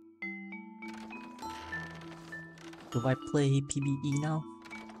 Do I play PvE now?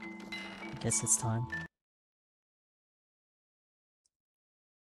 I guess it's time.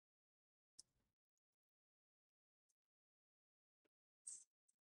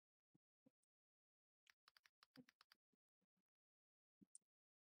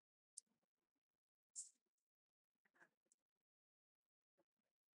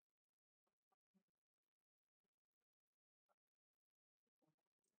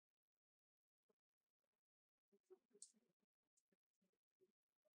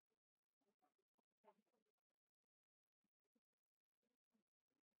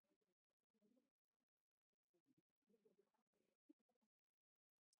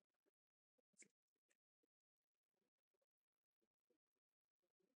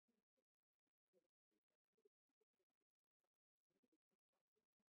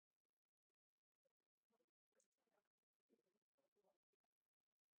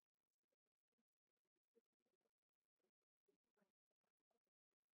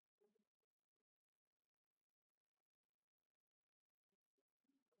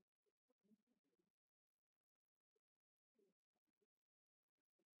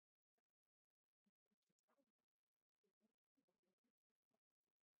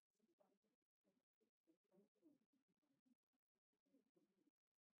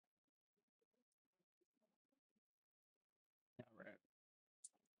 Alright.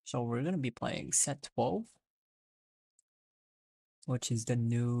 So we're gonna be playing set 12, which is the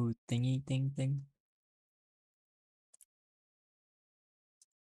new thingy thing.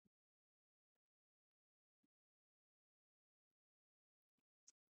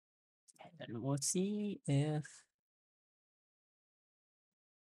 And then we'll see if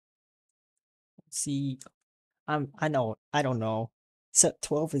see I don't know. Set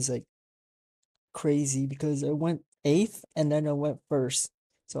 12 is like crazy because I went 8th and then I went 1st.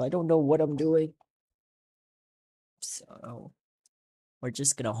 So I don't know what I'm doing. So we're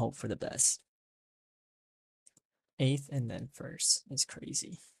just gonna hope for the best. 8th and then 1st. It's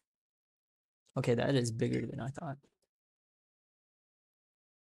crazy. Okay, that is bigger than I thought.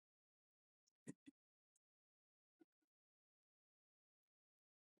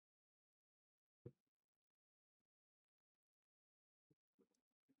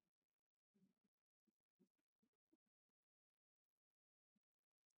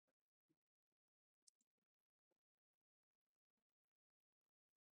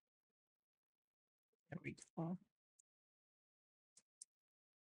 we go.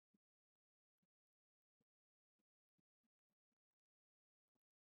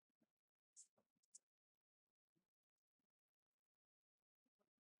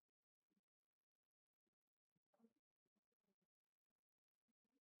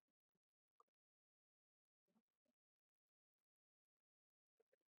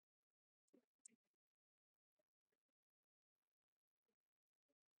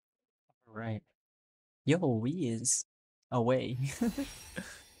 Right. Yo, we is away.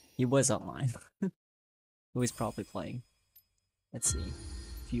 He was online. He was probably playing. Let's see.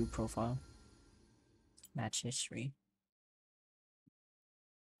 View profile. Match history.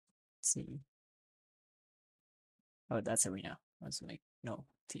 Let's see. Oh, that's arena. Let's make no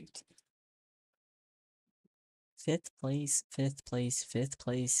TFT. Fifth place, fifth place, fifth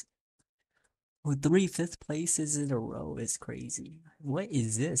place. Oh, 3 fifth places in a row is crazy. What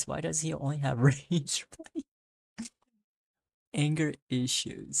is this? Why does he only have rage play? Anger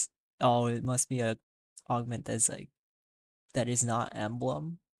issues. Oh, it must be a augment that's like that is not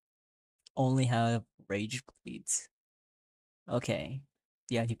emblem. Only have rage bleeds. Okay.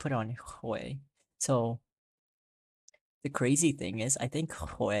 Yeah, he put on Hui. So the crazy thing is I think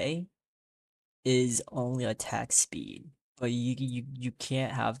Hui is only attack speed. But you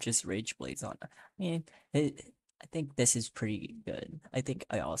can't have just rage blades on. I mean, I think this is pretty good. I think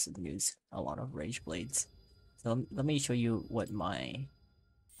I also use a lot of rage blades. So let me show you what my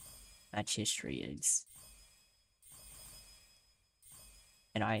match history is.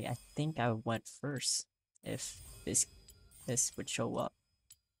 And I think I went first if this would show up.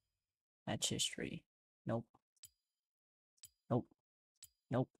 Match history. Nope. Nope.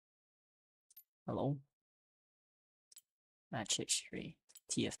 Nope. Hello? Match history.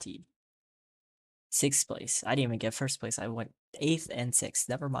 TFT. 6th place. I didn't even get first place. I went 8th and 6th.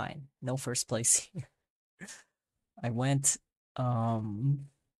 Never mind. No first place here. I went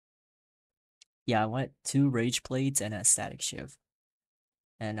yeah, I went 2 rage blades and a static shiv.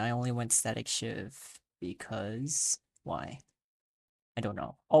 And I only went static shiv because why? I don't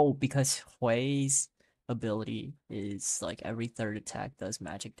know. Oh, because Hui's ability is like every 3rd attack does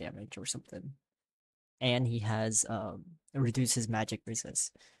magic damage or something. And he has reduces magic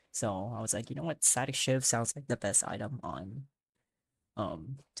resist. So I was like, you know what? Static shiv sounds like the best item on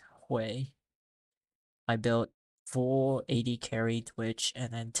Hui. I built full 80 carry Twitch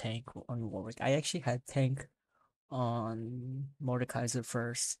and then tank on Warwick. I actually had tank on Mordekaiser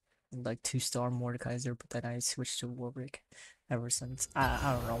first, like 2-star Mordekaiser, but then I switched to Warwick ever since.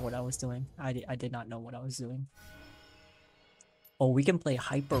 I don't know what I was doing. I did not know what I was doing. Oh, we can play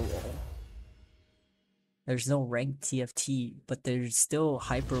Hyper Roll. There's no ranked TFT, but there's still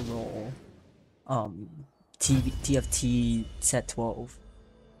Hyper Roll TFT set 12.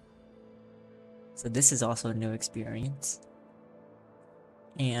 So this is also a new experience.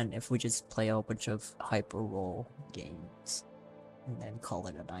 And if we just play a bunch of Hyper Roll games and then call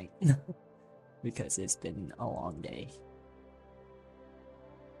it a night. Because it's been a long day.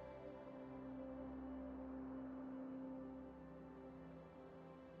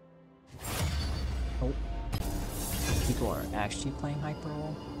 Oh. People are actually playing Hyper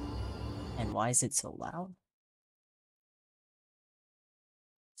Roll? And why is it so loud?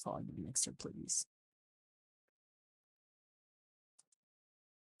 Volume mixer, please.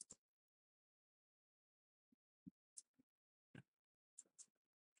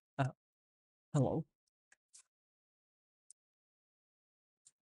 Hello?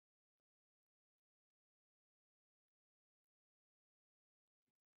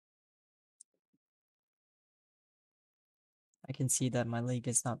 I can see that my league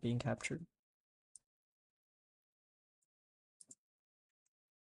is not being captured.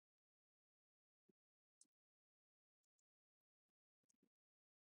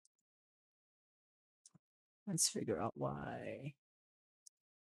 Let's figure out why.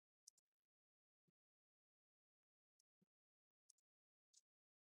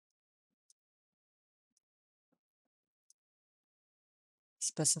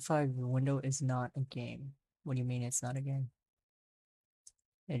 Specify window is not a game. What do you mean it's not a game?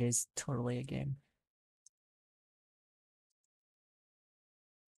 It is totally a game.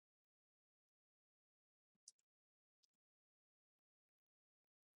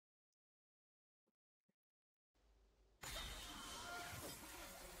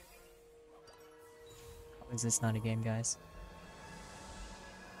 How is this not a game, guys?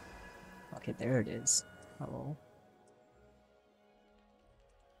 Okay, there it is. Hello?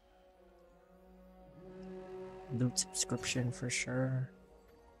 Loot subscription for sure.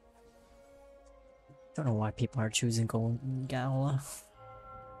 Don't know why people are choosing Golden Gala.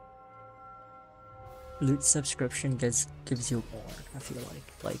 loot subscription gives you more. I feel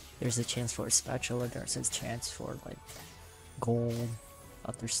like there's a chance for a spatula, there's a chance for like gold,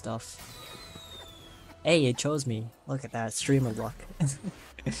 other stuff. Hey, it chose me. Look at that, streamer luck.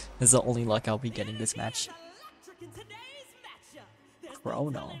 This is the only luck I'll be getting this match.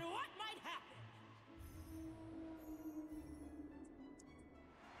 Chrono.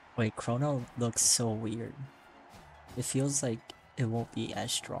 Wait, Chrono looks so weird. It feels like it won't be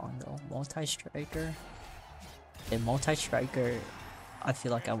as strong though. Multi-striker? In multi-striker, I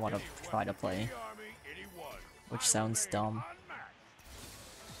feel like I want to try to play. Which sounds dumb.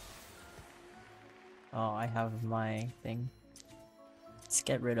 Oh, I have my thing. Let's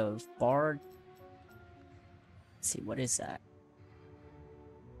get rid of Bard. Let's see, what is that?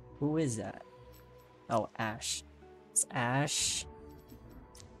 Who is that? Oh, Ashe. It's Ashe.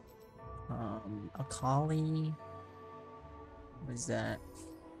 Akali. What is that?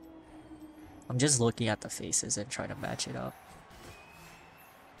 I'm just looking at the faces and trying to match it up.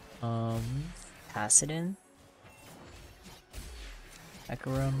 Pasadin.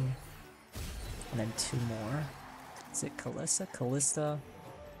 Hecarim. And then two more. Is it Kalista? Kalista.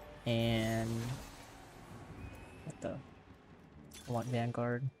 And... what the... I want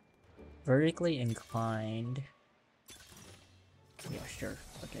Vanguard. Vertically inclined. Yeah, sure.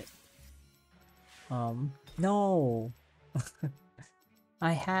 Okay. No!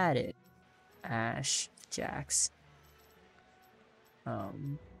 I had it. Ashe, Jax.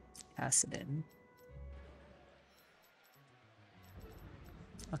 Pasadin.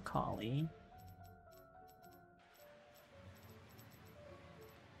 Akali.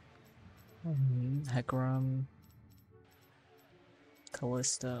 Hecarim.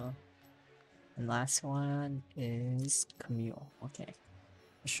 Kalista. And last one is Camille. Okay.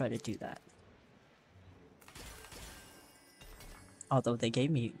 Let's try to do that. Although they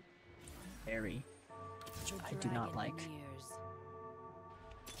gave me Berry, which I do not like.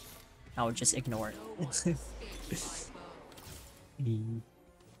 I would just ignore it.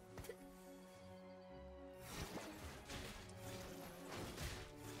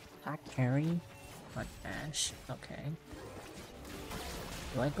 Attack carry on Ashe. Okay.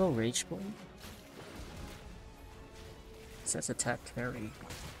 Do I go Rage Blade? It says attack carry.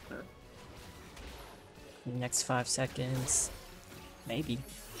 Next 5 seconds. Maybe.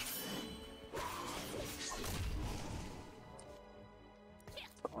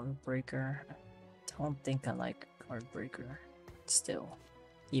 Guard Breaker. Don't think I like Guard Breaker. Still.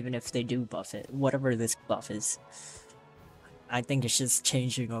 Even if they do buff it. Whatever this buff is. I think it's just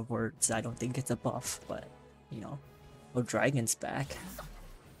changing of words. I don't think it's a buff, but you know. Oh, Dragon's back.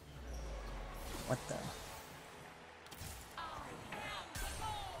 What the?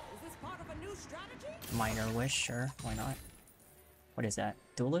 Minor Wish, sure, why not? What is that?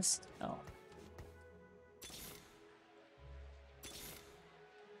 Duelist? Oh.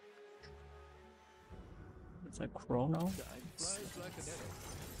 It's a Chrono?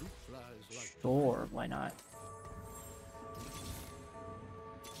 Sure, why not?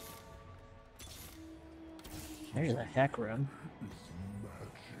 There's a Hecarim.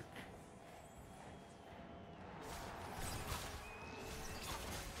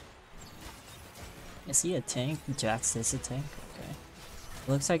 Is he a tank? Jax is a tank? Okay.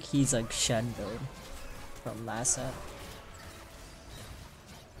 Looks like he's like Shen build from last set.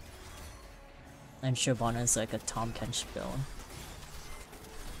 And Shyvana is like a Tahm Kench build.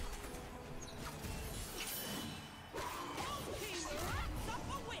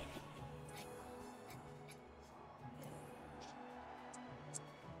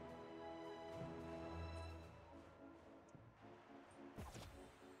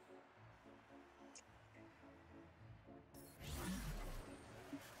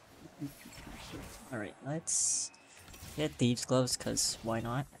 Alright, let's get Thieves' Gloves, cause why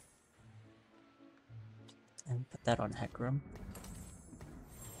not? And put that on Hecarim.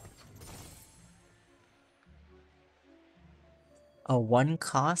 A 1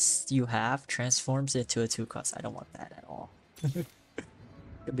 cost you have transforms into a 2 cost. I don't want that at all.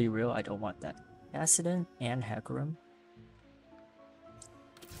 To be real, I don't want that. Pasadin and Hecarim.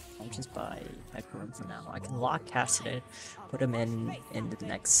 I'll just buy Hecarim for now. I can lock Pasadin, put him in the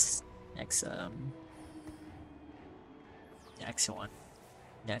next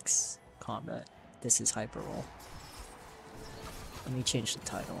combat. This is Hyper Roll. Let me change the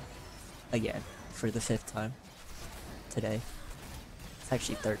title again for the 5th time today. It's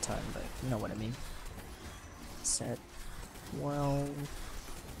actually 3rd time, but you know what I mean. Set 12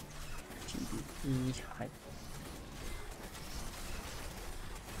 PvP Hyper.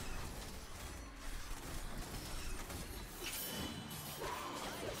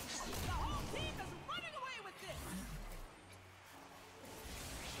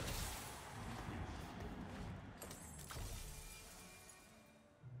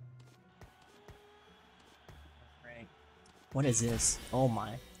 What is this? Oh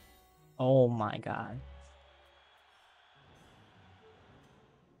my. Oh my god.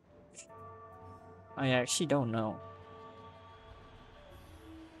 I actually don't know.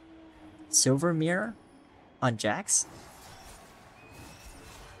 Silver mirror? On Jax?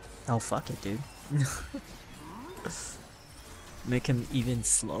 Oh fuck it, dude. Make him even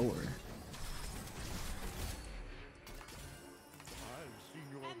slower.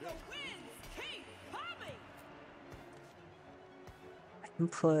 I can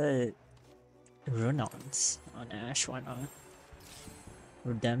put Runons on Ash, why not?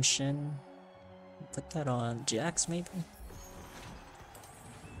 Redemption. Put that on Jax maybe?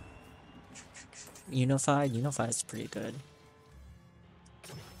 Unified? Unified is pretty good.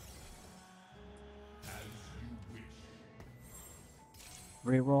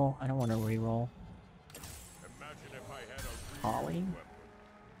 Reroll? I don't want to reroll. Holly?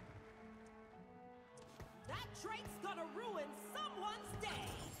 That trait's gonna ruin someone's day.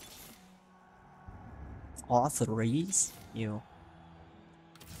 All threes? You.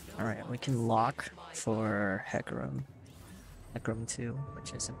 Alright, we can lock for Hecarim. Hecarim 2,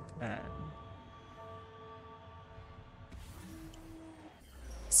 which isn't bad.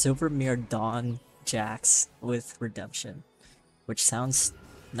 Silvermere Dawn Jax with Redemption, which sounds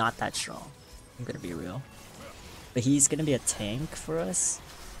not that strong. I'm gonna be real. But he's gonna be a tank for us.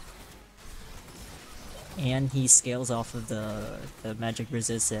 And he scales off of the magic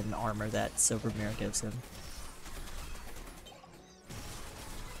resist and armor that Silvermere gives him.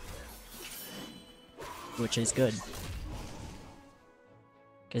 Which is good.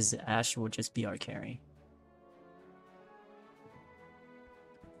 Because Ashe will just be our carry.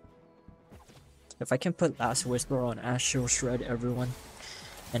 If I can put Last Whisper on Ashe, she'll shred everyone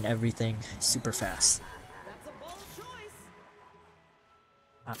and everything super fast. That's a bold choice.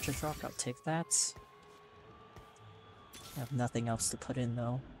 Aftershock, I'll take that. I have nothing else to put in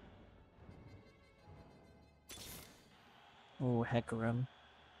though. Oh, Hecarim.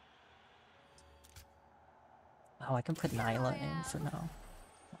 Oh, I can put Nyla in for now.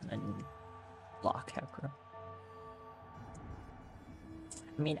 And then block Hecarim.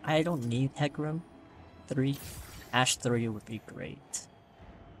 I mean, I don't need Hecarim 3. Ashe 3 would be great.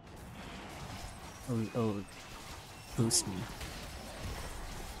 Oh, boost me.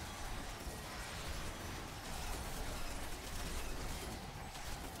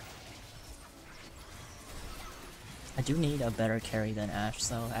 I do need a better carry than Ashe,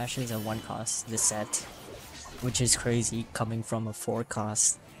 so Ashe is a 1 cost this set, which is crazy coming from a 4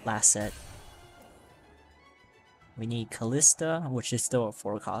 cost last set. We need Callista, which is still a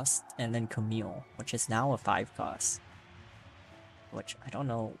 4 cost, and then Camille, which is now a 5 cost. Which I don't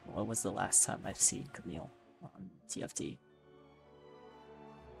know what was the last time I've seen Camille on TFT.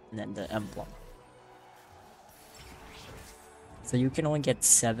 And then the emblem. So you can only get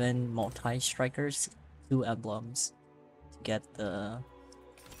 7 multi-strikers, 2 emblems to get the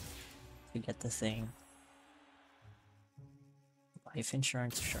thing. Life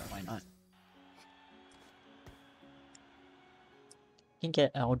insurance, sure, why not? You can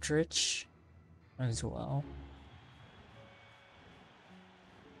get Eldritch as well.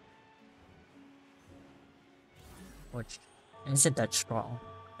 Which isn't that strong.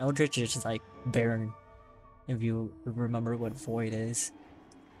 Eldritch is just like Baron, if you remember what Void is.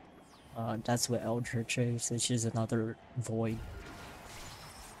 That's what Eldritch is. It's just another Void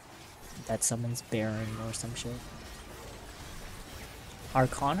that summons Baron or some shit.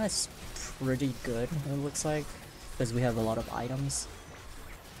 Arcana is pretty good, it looks like, because we have a lot of items.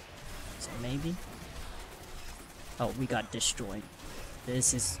 So maybe. Oh, we got destroyed.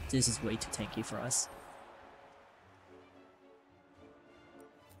 This is way too tanky for us.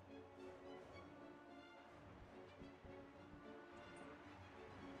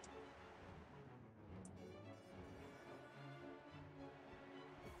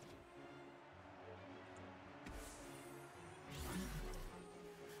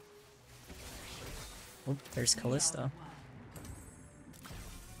 Oh, there's Callista.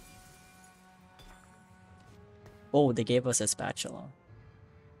 Oh, they gave us a spatula.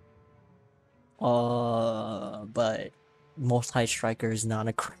 But multi-striker is not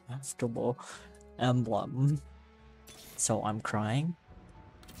a craftable emblem. So I'm crying.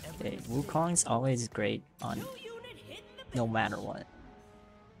 Okay, Wukong's always great on no matter what.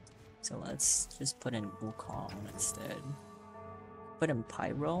 So let's just put in Wukong instead. Put in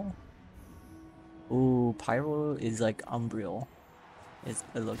Pyro. Ooh, Pyro is like Umbreal. It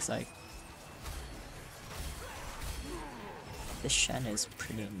looks like. This Shen is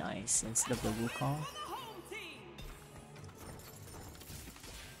pretty nice instead of the Wukong.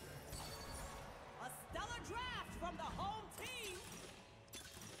 A stellar draft from the home team.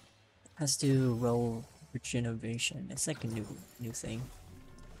 Has to roll regeneration. It's like a new thing.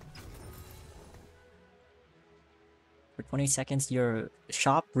 For 20 seconds, your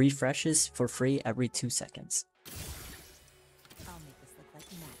shop refreshes for free every 2 seconds. I'll make this look like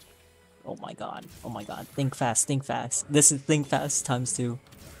magic. Oh my god. Oh my god. Think fast, think fast. This is think fast times 2.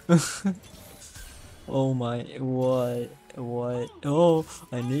 Oh my, what? Oh,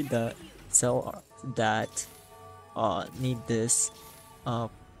 I need that. Sell that. Need this.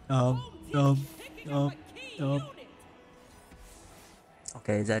 Up, up, up, up, up.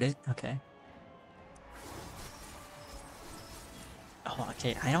 Okay, is that it? Okay. Oh,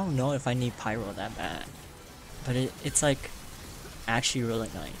 okay. I don't know if I need pyro that bad, but it's like actually really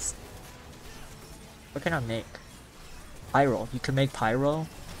nice. What can I make? Pyro. You can make pyro?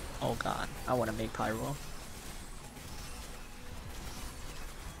 Oh god, I want to make pyro.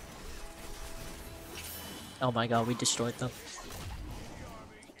 Oh my god, we destroyed them.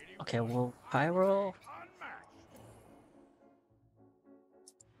 Okay, well, pyro.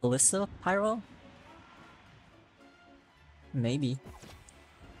 Ballista pyro? Maybe.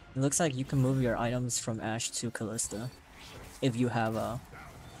 It looks like you can move your items from Ash to Callista if you have a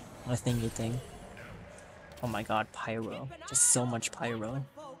thingy thing. Oh my god, pyro. Just so much pyro.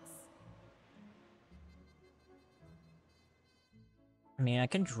 I mean, I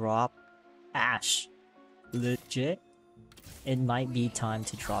can drop Ash. Legit. It might be time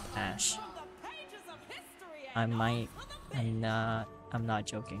to drop Ash. I might. I'm not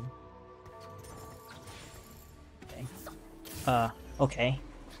joking. Okay. Okay.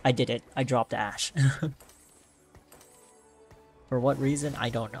 I did it. I dropped Ash. For what reason? I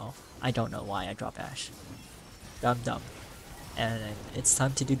don't know. I don't know why I dropped Ash. Dumb. And it's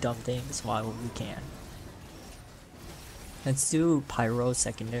time to do dumb things while we can. Let's do pyro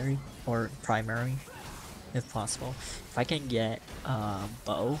secondary or primary if possible. If I can get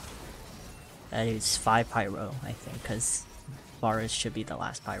bow, that is 5 pyro, I think, because Varus should be the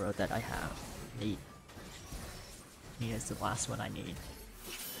last pyro that I have. Need is the last one I need.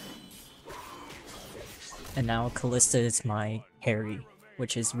 And now Callista is my carry,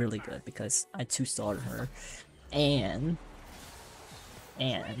 which is really good because I 2-starred her, and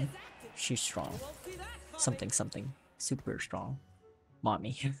she's strong. Something super strong.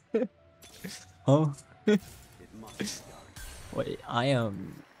 Mommy. Oh. Wait, I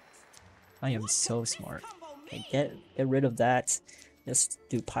am so smart. Okay, get rid of that. Just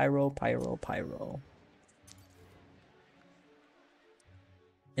do pyro.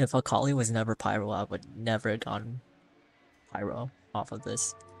 If Akali was never pyro, I would never have gotten pyro off of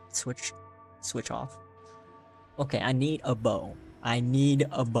this. Switch off. Okay, I need a bow.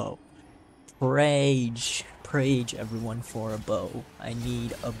 Prage everyone for a bow. I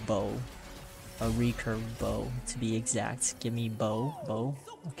need a bow. A recurve bow, to be exact. Give me bow.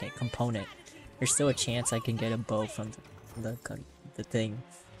 Okay, component. There's still a chance I can get a bow from the thing.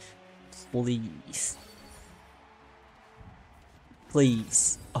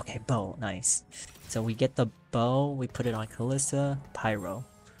 Please. Okay, bow. Nice. So we get the bow. We put it on Callista. Pyro.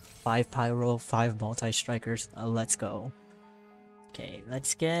 5 pyro. 5 multi-strikers. Let's go. Okay,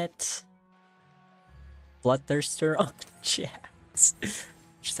 let's get Bloodthirster on Jax.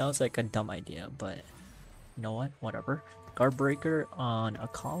 Which sounds like a dumb idea, but you know what? Whatever. Guardbreaker on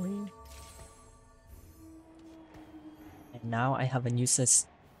Akali. And now I have a useless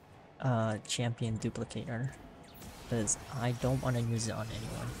champion duplicator. Because I don't want to use it on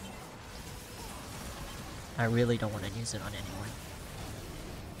anyone. I really don't want to use it on anyone.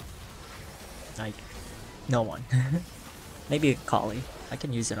 Like, no one. Maybe Akali. I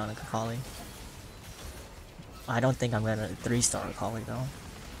can use it on Akali. I don't think I'm gonna 3-star Akali though.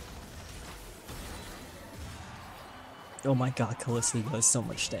 Oh my god, Callista does so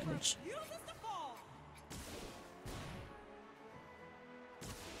much damage.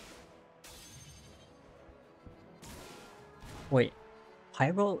 Wait,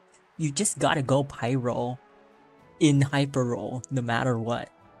 Pyro? You just gotta go Pyro in Hyper Roll, no matter what.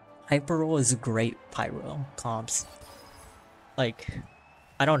 Hyper Roll is a great Pyro comps. Like,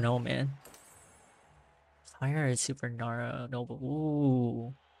 I don't know, man. Fire is super Nara Noble.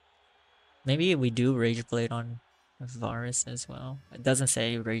 Ooh. Maybe we do Rage Blade on Varus as well. It doesn't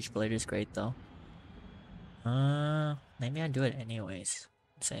say Rage Blade is great though. Maybe I do it anyways.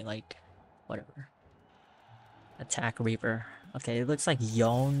 Say like, whatever. Attack Reaper. Okay, it looks like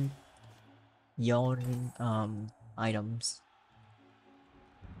Yon items.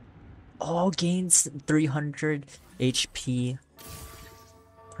 Oh, gains 300 HP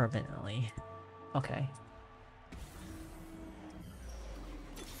permanently. Okay.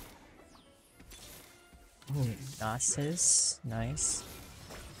 Ooh, Nasus. Nice.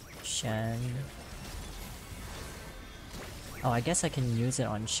 Shen. Oh, I guess I can use it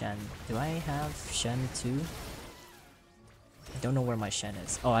on Shen. Do I have Shen too? I don't know where my Shen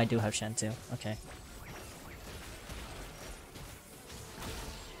is. Oh, I do have Shen too. Okay.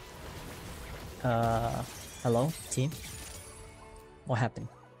 Hello, team? What happened?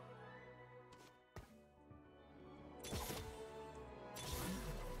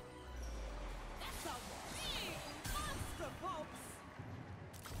 That's a big monster, folks.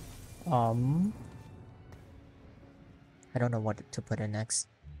 I don't know what to put in next.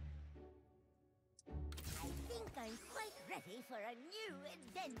 I think I'm quite ready for a new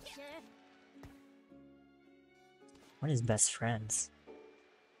adventure. What is best friends?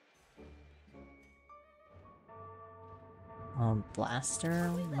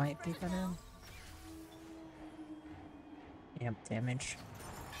 Blaster might be better. Amp damage.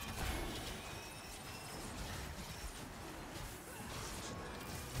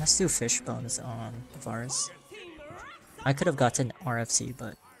 Let's do fish bones on Varus. I could have gotten RFC,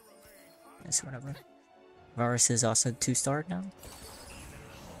 but it's whatever. Varus is also 2-star now.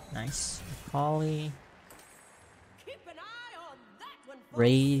 Nice. Polly. Keep an eye on that one, folks.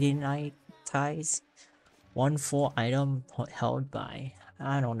 Radiant ties. One full item held by.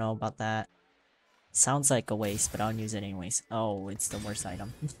 I don't know about that. Sounds like a waste, but I'll use it anyways. Oh, it's the worst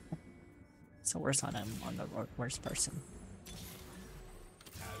item. It's the worst item on the worst person.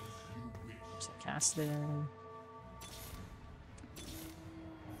 So cast it.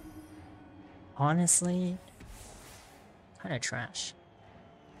 Honestly, kind of trash.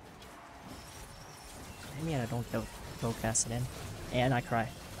 Maybe I don't go cast it in. And I cry.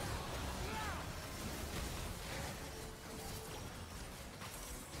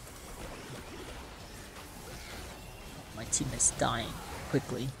 My team is dying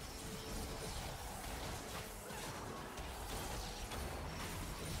quickly.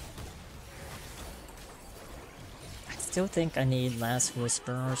 I still think I need Last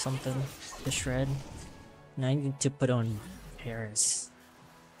Whisper or something to shred. And I need to put on Paris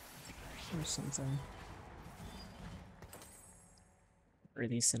or something.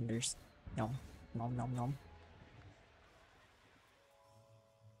 Early cinders. Nom nom nom nom.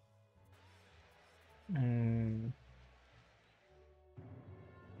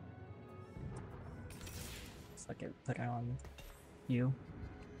 Fuck it, put it on you.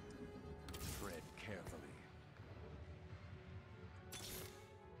 Tread carefully.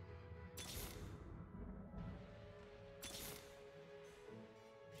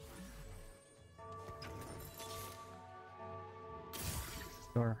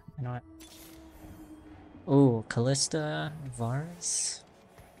 Sure, why not? Oh, Callista, Varus.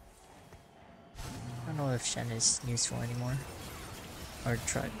 I don't know if Shen is useful anymore. Or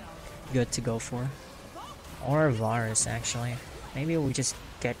good to go for. Or Varus, actually. Maybe we just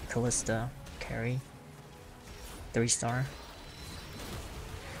get Callista carry. 3-star.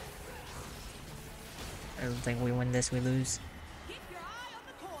 I don't think we win this, we lose. Keep your eye on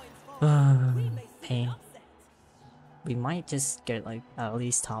the coins, folks. We may see Pain. an upset. We might just get like at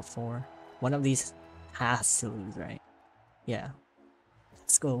least top 4. One of these has to lose, right? Yeah.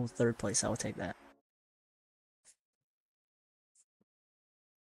 Let's go 3rd place, I'll take that.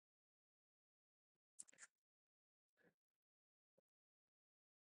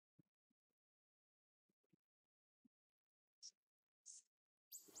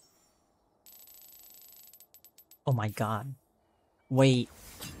 Oh my god. Wait.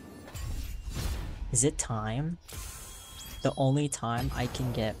 Is it time? The only time I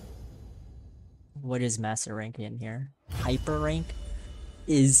can get what is master rank in here? Hyper rank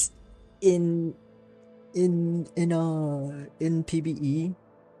is in PBE.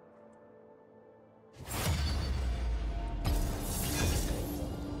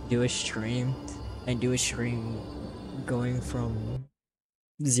 Do a stream and do a stream going from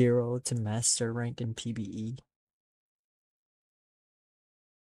 0 to master rank in PBE.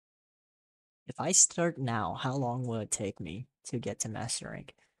 If I start now, how long will it take me to get to master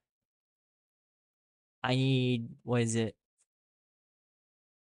rank? I need, what is it?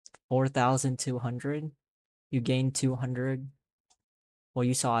 4,200? You gain 200. Well,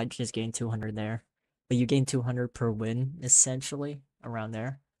 you saw I just gained 200 there. But you gain 200 per win, essentially, around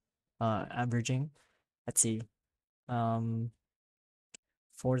there. Averaging. Let's see.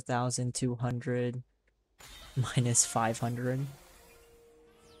 4,200 minus 500.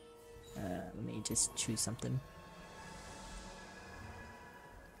 Let me just choose something.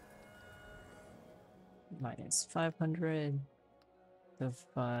 Minus 500. Okay.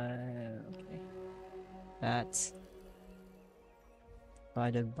 That's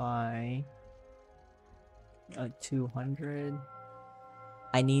divided by 200.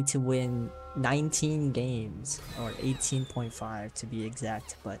 I need to win 19 games, or 18.5 to be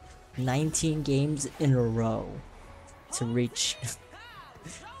exact, but 19 games in a row to reach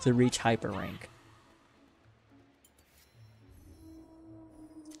to reach hyper rank.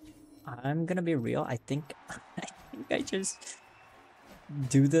 I'm gonna be real, I think I just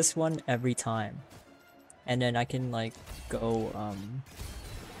do this one every time. And then I can like go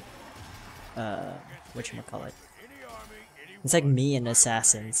whatchamacallit. It's like me and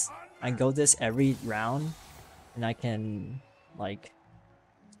Assassins. I go this every round and I can like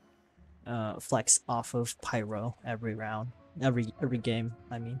flex off of Pyro every round. Every game,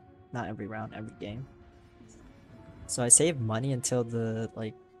 I mean. Not every round, every game. So I save money until the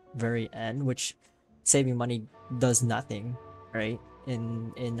like very end, which saving money does nothing, right?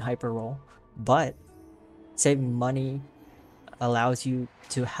 In hyper roll. But saving money allows you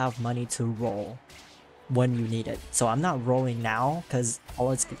to have money to roll when you need it. So I'm not rolling now because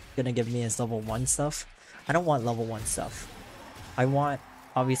all it's gonna give me is level 1 stuff. I don't want level 1 stuff. I want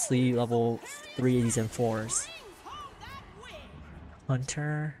obviously level 3s and 4s.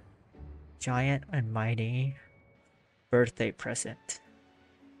 Hunter, Giant, and Mighty. Birthday present.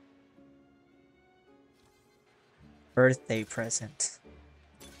 Birthday present.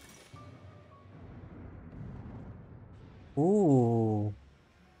 Ooh.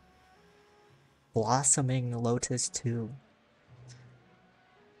 Blossoming Lotus 2.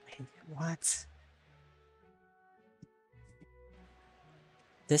 Wait, what?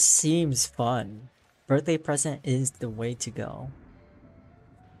 This seems fun. Birthday present is the way to go.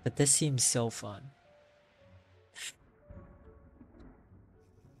 But this seems so fun.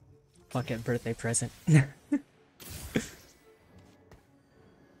 Fucking birthday present.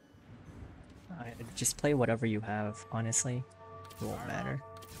 Just play whatever you have, honestly. It won't matter.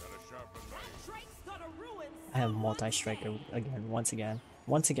 I have multi-striker again, once again.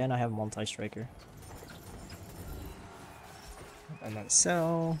 Once again, I have multi-striker. I'm not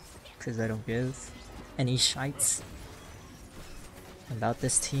so, because I don't give any shites about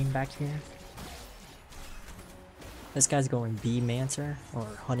this team back here. This guy's going Bee Mancer, or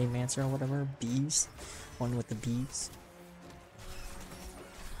Honey Mancer, or whatever. Bees. One with the bees.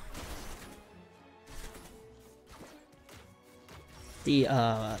 The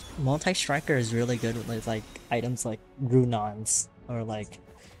multi-striker is really good with like items like Runons or like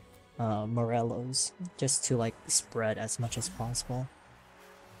Morellos, just to like spread as much as possible.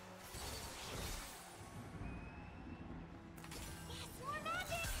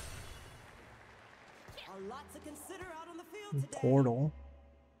 Portal.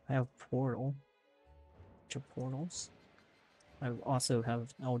 I have Portal. Bunch of portals. I also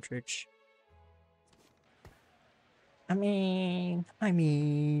have Eldritch. I mean, I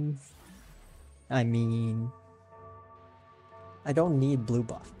don't need blue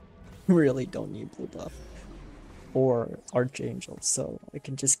buff. Really don't need blue buff. Or Archangel, so I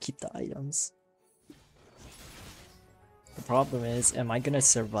can just keep the items. The problem is, am I gonna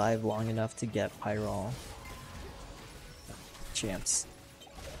survive long enough to get Pyro champs?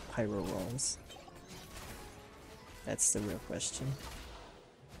 Pyro rolls. That's the real question.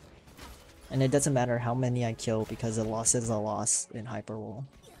 And it doesn't matter how many I kill because a loss is a loss in hyper roll,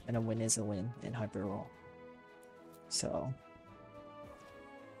 and a win is a win in hyper roll. So,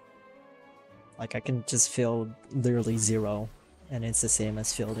 like I can just field literally 0, and it's the same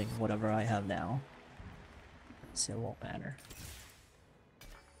as fielding whatever I have now. So it won't matter.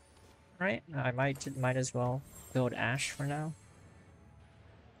 Right? I might as well build Ash for now.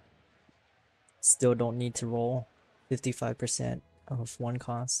 Still don't need to roll 55% of 1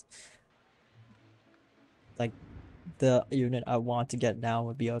 cost. Like, the unit I want to get now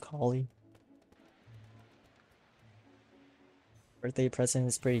would be a Akali. Birthday present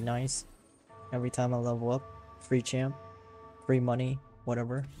is pretty nice. Every time I level up, free champ, free money,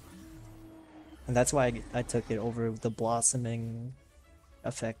 whatever. And that's why I took it over the blossoming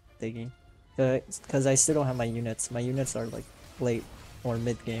effect thingy. Because I still don't have my units. My units are like late or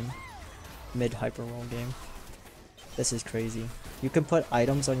mid game. Mid hyper roll game. This is crazy. You can put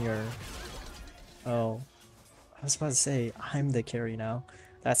items on your... Oh. I was about to say, I'm the carry now.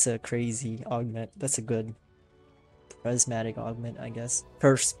 That's a crazy augment. That's a good prismatic augment, I guess.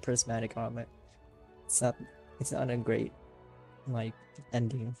 Prismatic augment. It's not a great like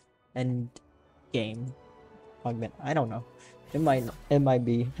end game augment. I don't know. It might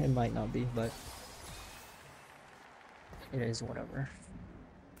be, it might not be, but it is whatever.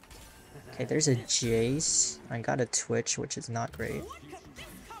 Okay, there's a Jace. I got a Twitch, which is not great.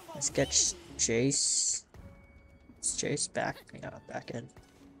 Let's get Jace. Is Jace back? Yeah, back in.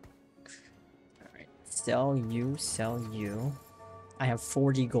 Alright. Sell you, sell you. I have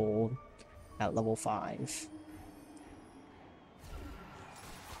 40 gold at level 5.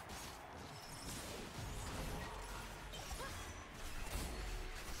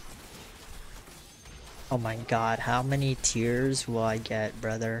 Oh my god, how many tiers will I get,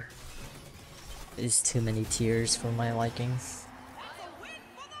 brother? There's too many tiers for my liking.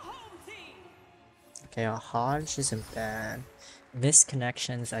 Okay, a Hodge isn't bad. Missed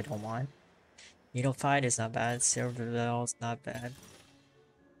connections I don't want. Needlefied is not bad. Silver Veil is not bad.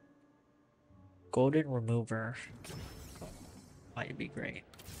 Golden Remover might be great.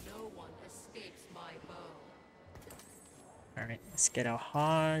 No one escapes my bow. Alright, let's get a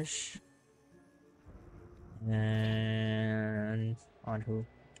Hodge. And on who?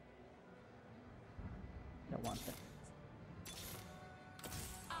 Don't want that.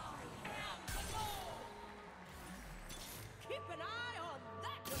 Keep an eye on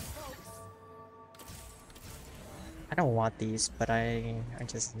that one, folks. I don't want these, but I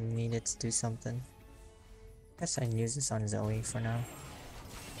just needed to do something. Guess I can use this on Zoe for now.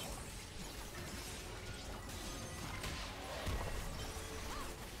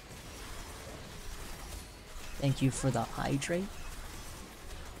 Thank you for the hydrate.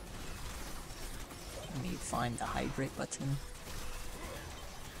 Let me find the hydrate button.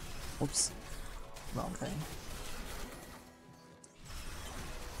 Oops. Wrong thing.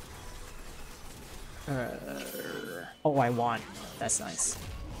 Oh, I won. That's nice.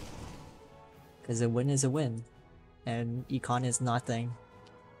 Because a win is a win. And econ is nothing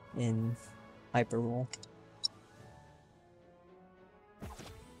in hyper rule.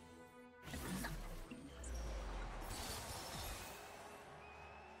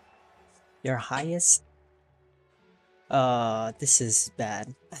 Your highest? This is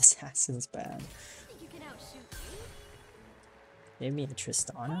bad. Assassin's bad. You can outshoot me. Give me a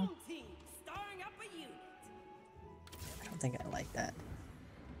Tristana? Home team starring up a unit. I don't think I like that.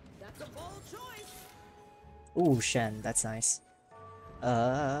 That's a bold choice. Ooh, Shen, that's nice.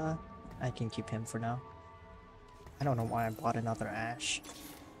 I can keep him for now. I don't know why I bought another Ash.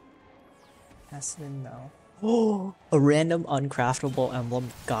 Assassin, no. Oh, a random uncraftable emblem.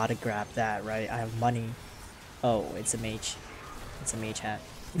 Gotta grab that, right? I have money. Oh, it's a mage. It's a mage hat.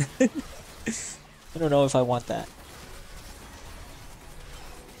 I don't know if I want that.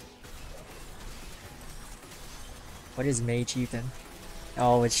 What is mage even?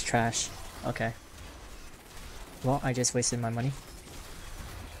 Oh, it's trash. Okay. Well, I just wasted my money.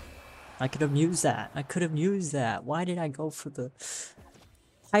 I could have used that. I could have used that. Why did I go for the...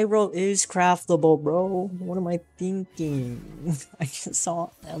 Pyro is craftable, bro. What am I thinking? I just saw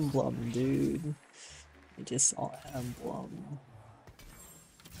emblem, dude. I just saw emblem.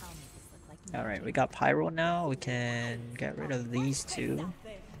 Alright, we got Pyro now. We can get rid of these two.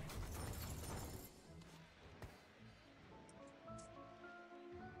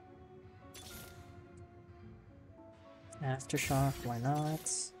 Aftershock, why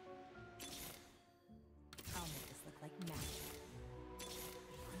not? I'll make this look like magic.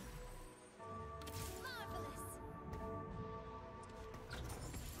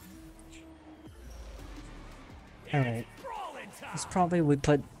 Alright. It's probably we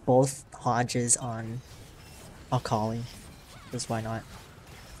put both Hodges on Akali. Because why not?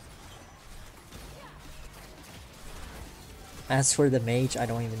 As for the mage, I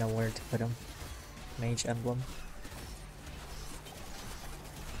don't even know where to put him. Mage emblem.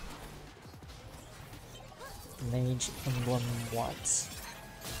 Mage emblem what?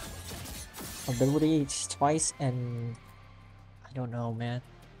 Ability twice and... I don't know, man.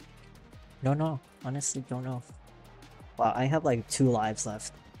 Don't know. Honestly, don't know. Wow, I have like 2 lives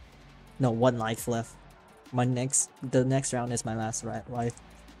left. No, 1 life left. The next round is my last life.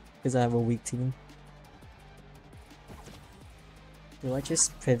 Because I have a weak team. Do I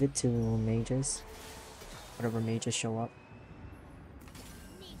just pivot to mages? Whatever mages show up.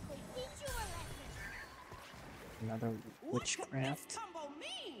 Another witchcraft.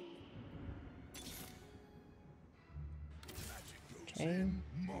 Okay.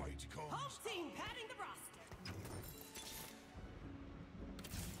 Home team padding the roster.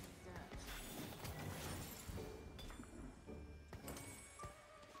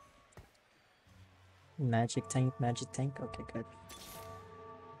 Magic tank. Okay, good.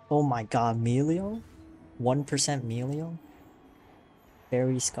 Oh my god, Melio? 1% Melio?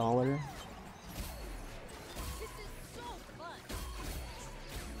 Fairy Scholar.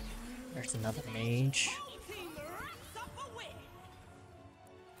 There's another mage. Home team wraps up a win.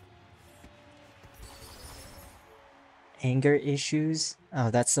 Anger issues?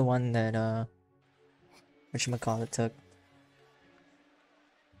 Oh, that's the one that, whatchamacallit took.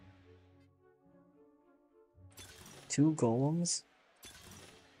 2 golems?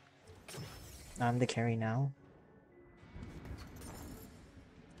 I'm the carry now.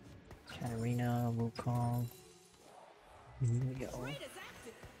 Katarina, Wukong, Emilio. Trait is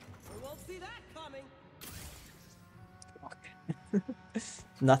active. We won't see that coming.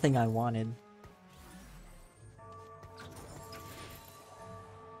 Nothing I wanted.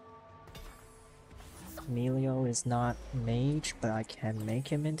 Emilio is not mage, but I can make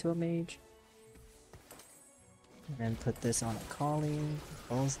him into a mage. And then put this on a calling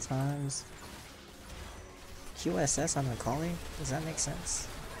both times. QSS on a calling? Does that make sense?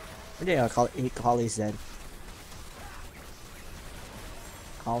 Or did I call 8 collies dead?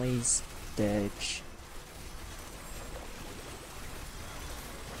 Collies dead.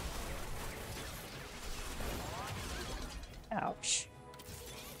 Ouch.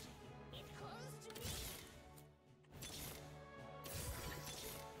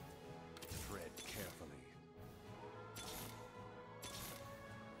 Tread carefully.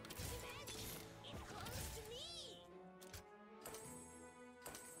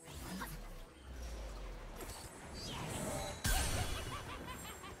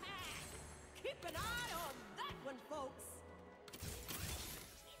 Keep an eye on that one, folks.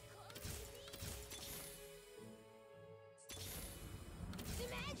 The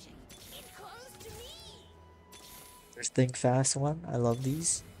magic, it calls to me. There's Think Fast one. I love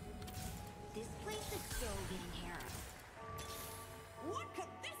these. This place is so getting hair. What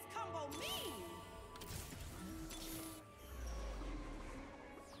could this combo mean?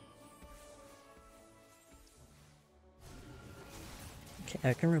 Okay,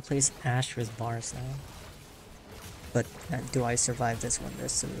 I can replace Ash with Mars now. But do I survive this one?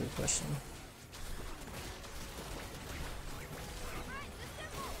 That's the real question.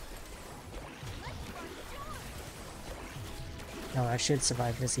 No, I should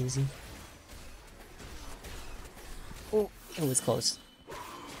survive this easy. Oh, it was close.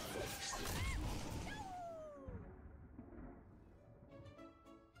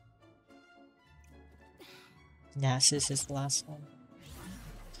 Nasus is the last one.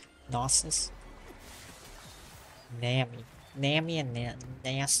 Nasus. Nami. Nami and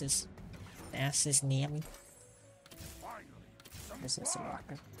Nasus. Nasus, Nami. This is a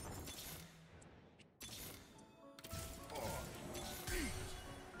rocket.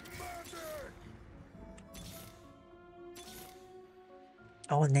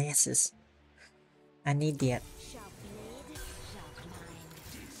 Oh, Nasus. I need that. Sharp blade, sharp mind.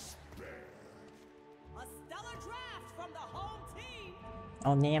 A stellar draft from the home team.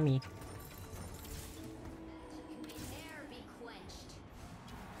 Oh, Nami. May ne'er be quenched.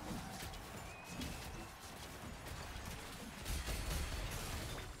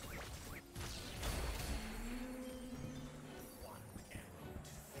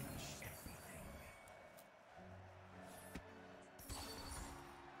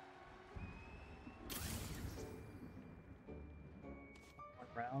 One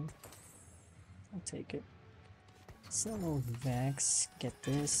round. I'll take it. So, Vex, get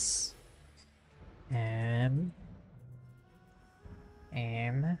this.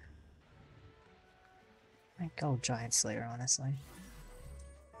 I'd go Giant Slayer, honestly.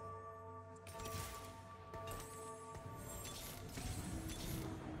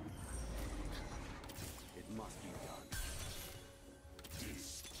 It must be done.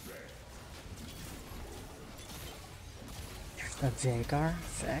 There's the Vhagar,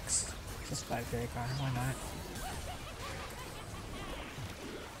 Vex. Just buy Vhagar, why not?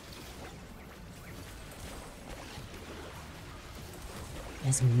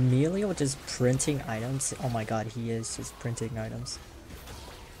 Is Melio just printing items? Oh my god, he is just printing items.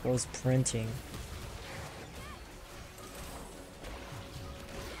 Bro's printing.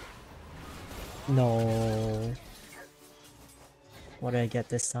 No. What did I get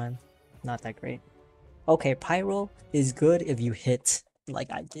this time? Not that great. Okay, Pyro is good if you hit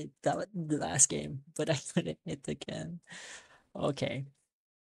like I did that the last game, but I couldn't hit again. Okay.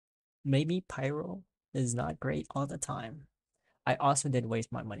 Maybe Pyro is not great all the time. I also did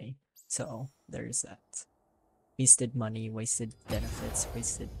waste my money, so there's that. Wasted money, wasted benefits,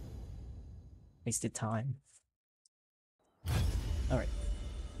 wasted time. Alright.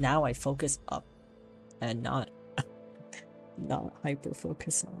 Now I focus up and not hyper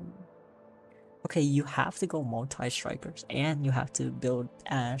focus on. Okay, you have to go multi-strikers and you have to build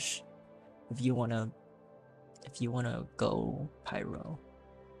Ash if you wanna go Pyro.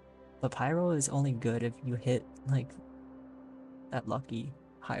 But Pyro is only good if you hit like that lucky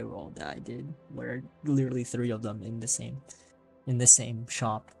high roll that I did, where literally 3 of them in the same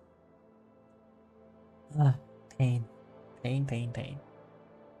shop. Pain.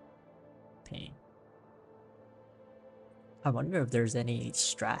 I wonder if there's any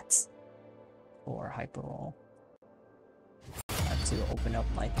strats or hyper roll. I have to open up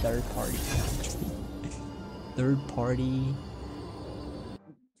my third party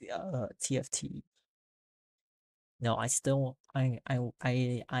TFT. No, I still I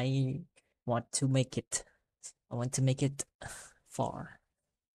want to make it. I want to make it far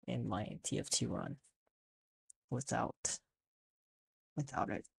in my TFT run without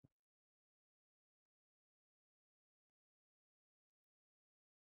it.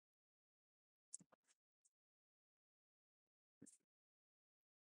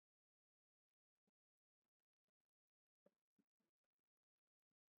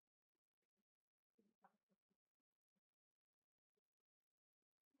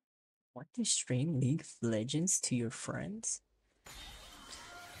 Want to stream League of Legends to your friends?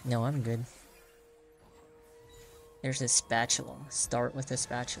 No, I'm good. There's a spatula. Start with a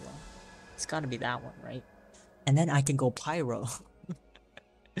spatula. It's gotta be that one, right? And then I can go pyro.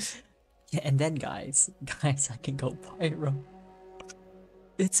 Yeah, and then guys, I can go pyro.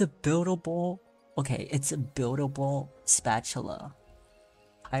 It's a buildable. Okay, it's a buildable spatula.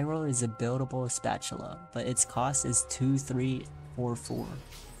 Pyro is a buildable spatula, but its cost is 2344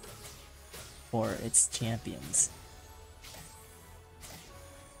 for its champions.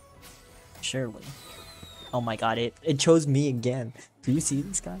 Surely. Oh my god, it chose me again. Do you see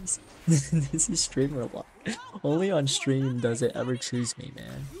this, guys? This is streamer lock. Only on stream does it ever choose me,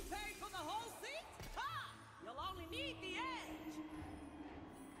 man. You pay for the whole seat? Ha! You'll only need the edge.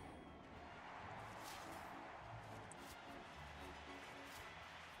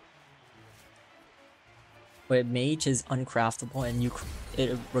 But mage is uncraftable and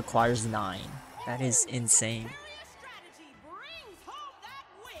it requires 9. That is insane. Superior strategy brings home that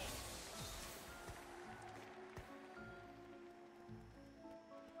win.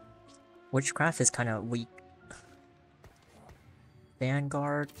 Witchcraft is kind of weak.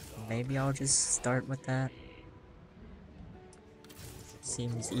 Vanguard, maybe I'll just start with that.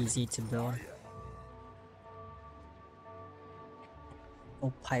 Seems easy to build.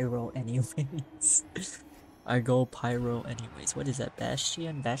 Oh, pyro anyways. I go pyro anyways. What is that?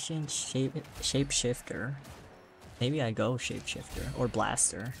 Bastion? Bastion shapeshifter. Maybe I go shapeshifter or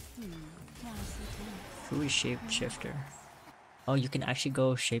blaster. Who is shapeshifter? Oh, you can actually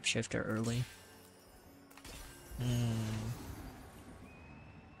go shapeshifter early.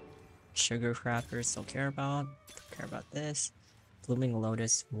 Sugar crackers, don't care about. Don't care about this. Blooming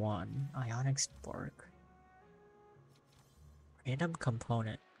Lotus 1. Ionic Spark. Random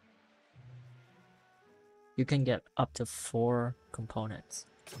component. You can get up to 4 components,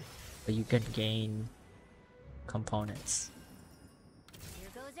 but you can gain components. Here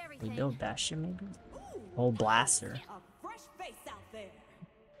goes We everything. build Bastion maybe? Ooh, Oh, Blaster. a fresh face out there.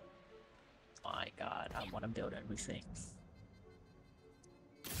 My god, I want to build everything.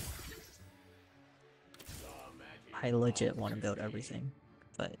 I legit want to build everything,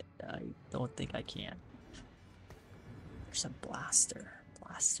 but I don't think I can. There's a Blaster.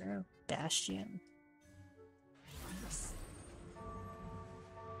 Blaster? Bastion?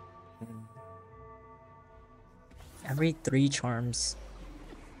 Every 3 charms,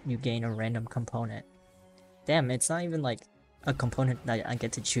 you gain a random component. Damn, it's not even like a component that I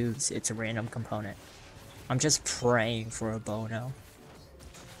get to choose, it's a random component. I'm just praying for a bow now.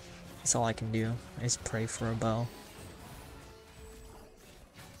 That's all I can do, is pray for a bow.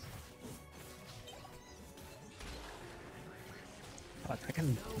 Fuck, I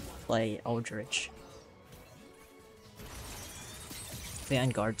can play Eldritch.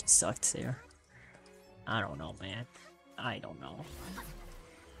 Vanguard just sucks here. I don't know, man. I don't know.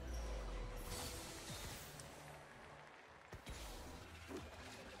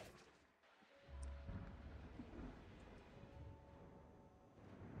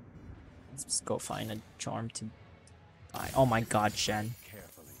 Let's just go find a charm to buy. Oh my god, Shen.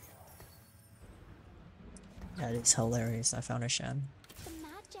 That is hilarious. I found a Shen. The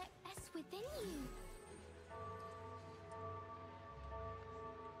magic is within you.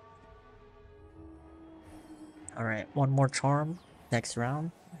 Alright, one more charm next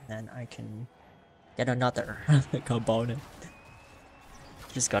round, and then I can get another component.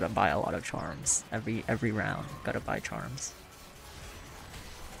 Just gotta buy a lot of charms. Every round, gotta buy charms.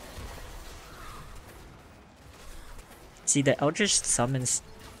 See, the Eldritch summons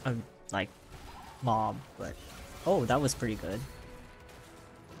a, like, mob, but... Oh, that was pretty good.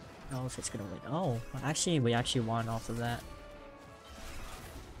 I don't know if it's gonna win. Oh, actually, we actually won off of that.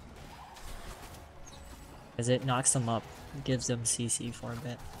 Because it knocks them up, gives them CC for a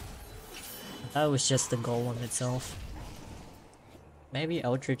bit. I thought it was just the golem itself. Maybe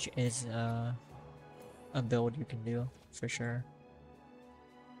Eldritch is a build you can do, for sure.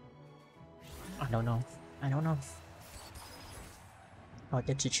 I don't know. I don't know. I'll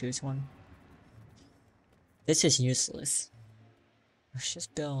get to choose one. This is useless. Let's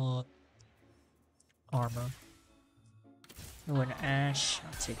just build armor. Oh, an ash.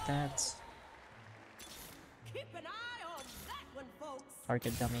 I'll take that. Keep an eye on that one, folks.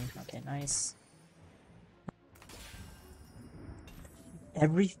 Target dummy. Okay, nice.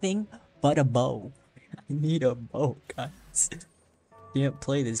 Everything but a bow. I need a bow, guys. Can't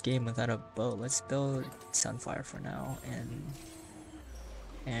play this game without a bow. Let's build Sunfire for now,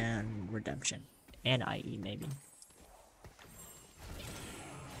 and Redemption, and IE maybe.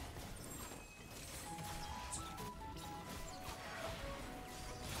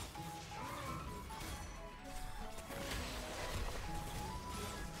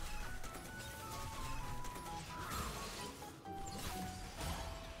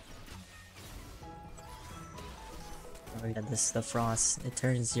 Oh yeah, this is the frost. It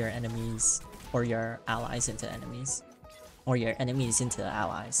turns your enemies or your allies into enemies, or your enemies into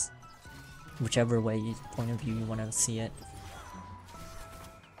allies, whichever point of view you want to see it.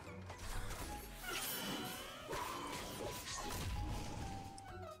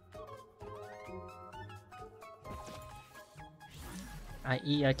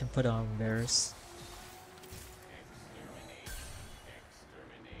 IE I can put on Varus.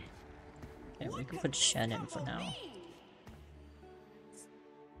 Yeah, we can put Shen in for now.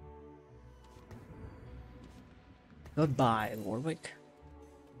 Goodbye, Warwick.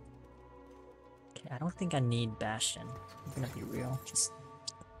 Okay, I don't think I need Bastion. I'm gonna be real, just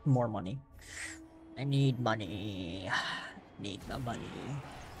more money. I need money. Need the money.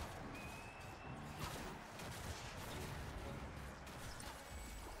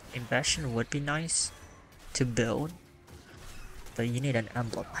 A Bastion would be nice to build, but you need an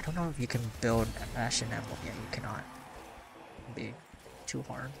emblem. I don't know if you can build a Bastion emblem. Yeah, you cannot. It'd be too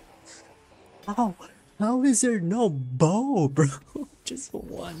hard. Oh! How is there no bow, bro? Just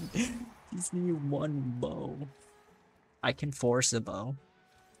one. Just need one bow. I can force a bow.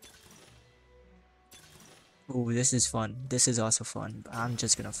 Ooh, this is fun. This is also fun. But I'm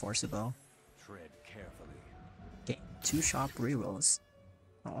just gonna force a bow. Tread carefully. Okay, 2 shop rerolls.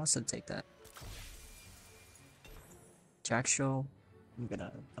 I'll also take that. Jack Show. I'm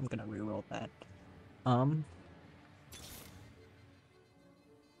gonna reroll that.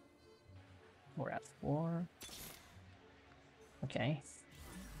 We're at 4. Okay.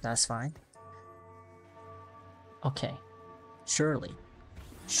 That's fine. Okay. Surely.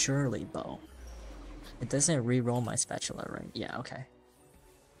 Surely, bow. It doesn't re-roll my spatula, right? Yeah, okay.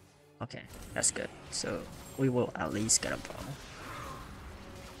 Okay, that's good. So, we will at least get a bow.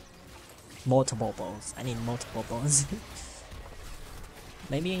 Multiple bows. I need multiple bows.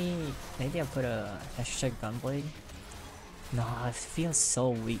 maybe I put a extra gunblade. No, it feels so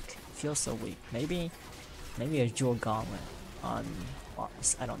weak. It feels so weak. Maybe a jewel gauntlet on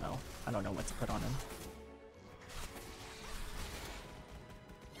Mars. I don't know. I don't know what to put on him.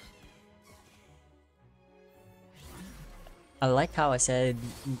 I like how I said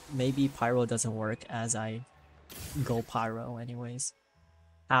maybe pyro doesn't work as I go pyro anyways.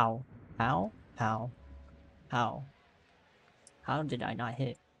 How? How? How? How? How did I not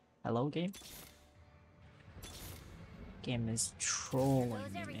hit? Hello, game? Game is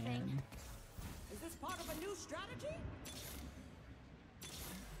trolling me, man. Is this part of a new strategy?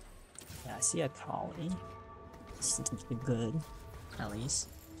 Yeah, I see a collie. Seems to be good, at least.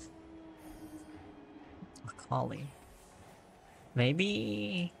 A collie.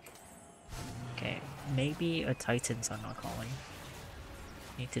 Maybe... Okay, maybe a Titan's on a collie.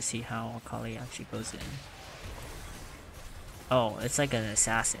 Need to see how a collie actually goes in. Oh, it's like an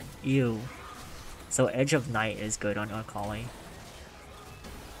assassin. Ew. So Edge of Night is good on a collie.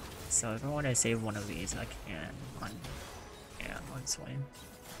 So if I want to save one of these, I can on Swain.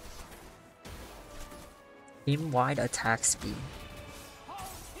 Team-wide attack speed.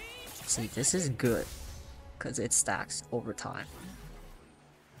 See, this is good, because it stacks over time.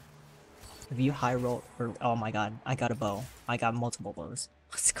 If you high roll, or oh my god, I got a bow. I got multiple bows.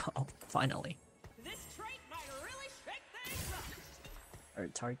 Let's go, finally. This trait might really shake things up.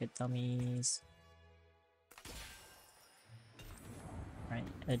 Alright, target dummies. Right,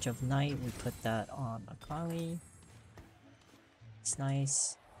 Edge of Night, we put that on Akali. It's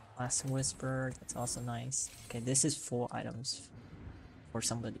nice. Last Whisper, that's also nice. Okay, this is 4 items for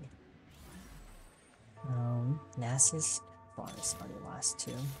somebody. Nasus, Forest are the last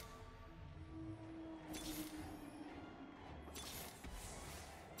 2.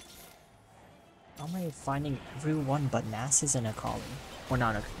 How am I finding everyone but Nasus and Akali? Or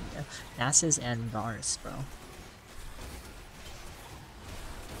not Akali, Nasus and Varus, bro.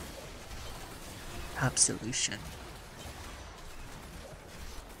 Absolution.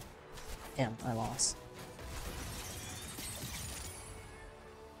 Damn, I lost.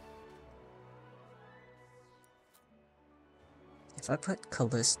 If I put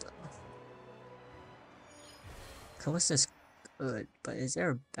Callista... Callista's good, but is there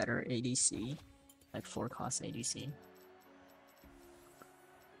a better ADC? Like 4-cost ADC?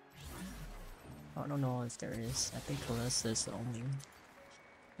 I don't know if there is. I think Callista is the only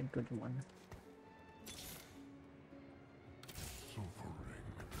a good one.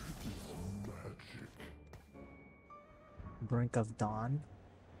 Brink of Dawn.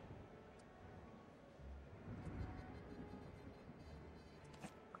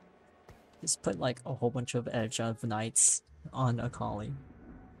 Just put like a whole bunch of edge of knights on Akali.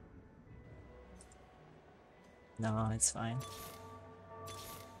 No, it's fine.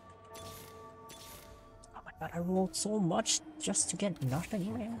 Oh my god, I rolled so much just to get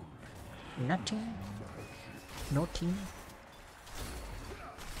nothing, man. Nothing. Nothing.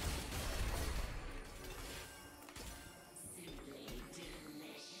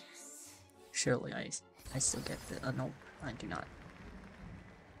 Surely I still get the no, I do not.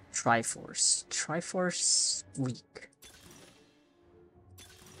 Triforce. Triforce weak.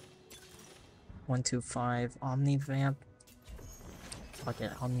 125 Omnivamp. Fuck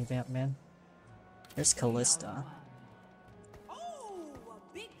it, Omnivamp, man. There's Callista. Oh,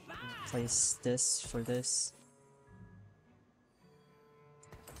 a big buy. Place this for this.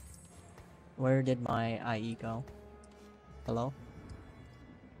 Where did my IE go? Hello?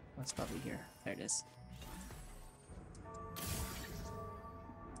 That's probably here. There it is.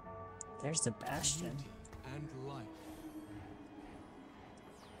 There's the Bastion. And life.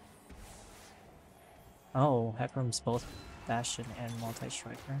 Oh, Hecarim's both Bastion and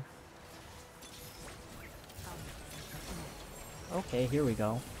multi-striker. Okay, here we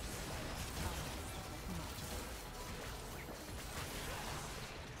go.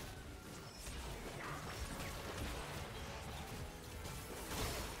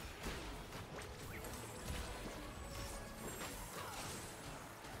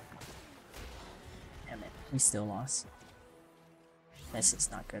 Damn it, we still lost. This is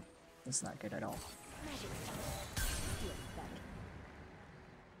not good. This is not good at all.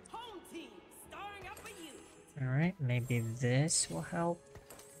 Home team starting up for you. Alright, maybe this will help.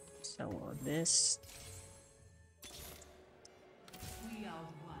 So will this.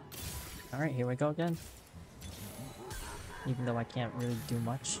 Alright, here we go again. Even though I can't really do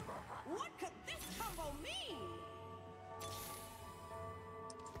much. What could this combo mean?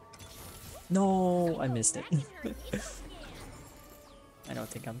 No, I missed it. I don't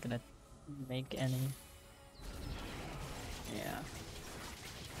think I'm gonna make any. Yeah.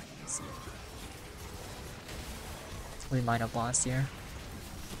 Let's see. We might have lost here.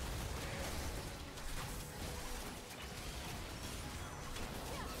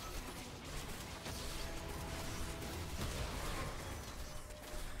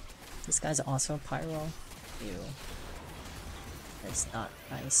 This guy's also Pyro. Ew. That's not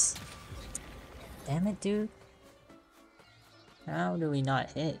nice. Damn it, dude. How do we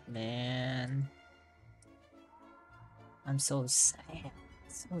not hit, man? I'm so sad.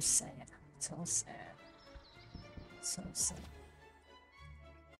 So sad. So sad. So sad.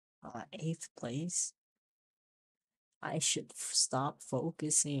 8th place? I should stop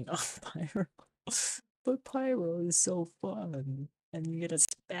focusing on Pyro. But Pyro is so fun. And you get a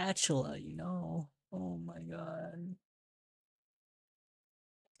spatula, you know? Oh my god.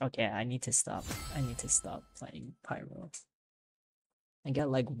 Okay, I need to stop. I need to stop playing Pyro. I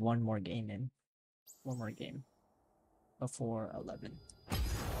got like one more game in. One more game. Before 11.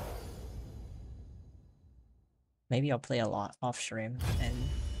 Maybe I'll play a lot off stream and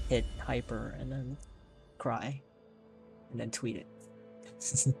hit hyper and then cry. And then tweet it.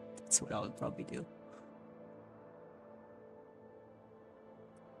 That's what I would probably do.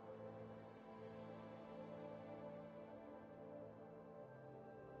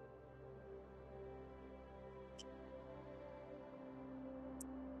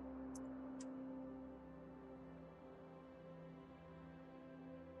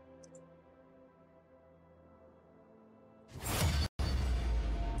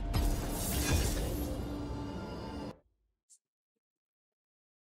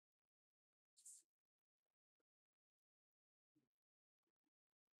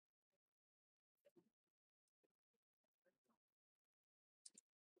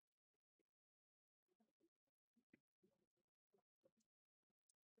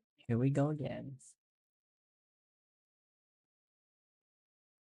 Here we go again.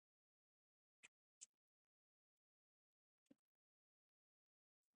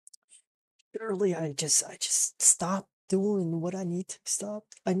 Surely I just stop doing what I need to stop.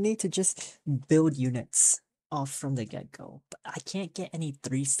 I need to just build units off from the get-go. But I can't get any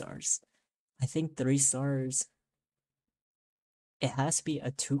 3 stars. I think 3 stars, it has to be a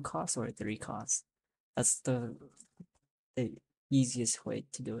 2 cost or a 3 cost. That's the easiest way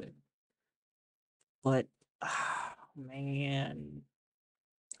to do it. But man.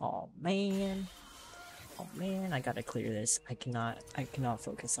 Oh man. Oh man, I gotta clear this. I cannot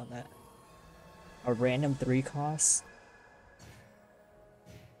focus on that. A random 3 cost.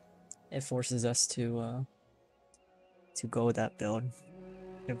 It forces us to go with that build.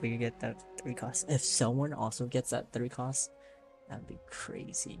 If we get that 3 cost. If someone also gets that 3 cost, that'd be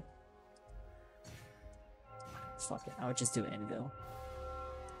crazy. Fuck it, I would just do Anvil.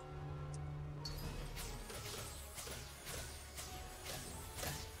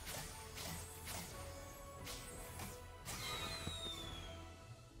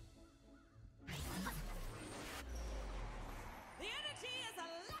 The energy is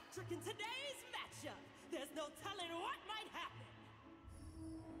electric in today's matchup. There's no telling what might happen.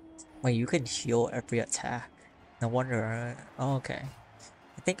 Wait, you can heal every attack. No wonder. Oh, okay.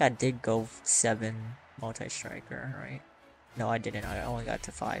 I think I did go 7 multi-striker, right? No, I didn't. I only got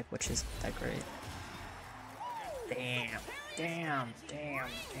to 5, which is that great. Damn. Damn. Damn.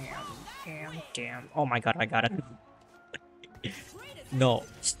 Damn. Damn. Damn. Oh my god, I got it. No,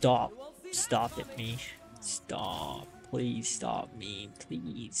 stop. Stop it, me. Stop. Please stop me.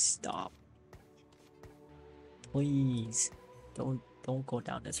 Please stop. Please. Don't go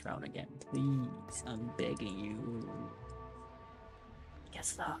down this round again. Please. I'm begging you.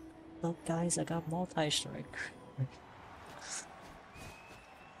 Yes, look guys, I got multi-strike.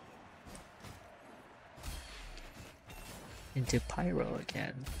 Into Pyro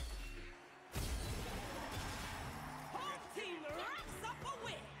again. Team wraps up a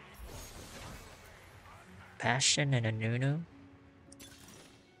win. Bastion and a Nunu.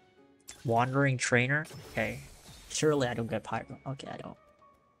 Wandering Trainer? Okay. Surely I don't get Pyro. Okay, I don't.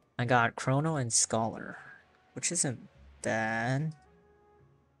 I got Chrono and Scholar, which isn't bad.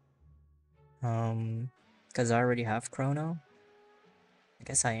 Because I already have Chrono. I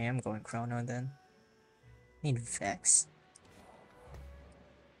guess I am going Chrono then. I need Vex.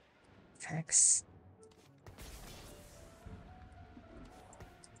 Vex.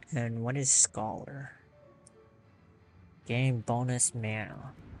 And what is Scholar? Gain bonus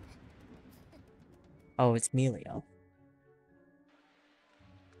mana. Oh, it's Melio.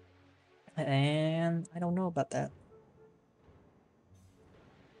 And I don't know about that.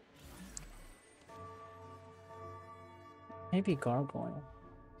 Maybe Gargoyle.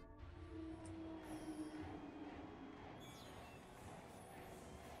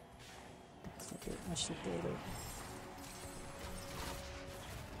 Okay, I should do it.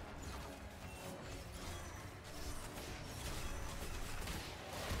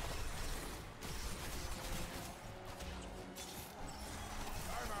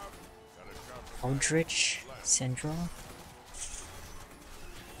 Eldritch Syndrome.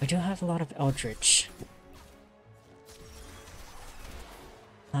 We do have a lot of Eldritch.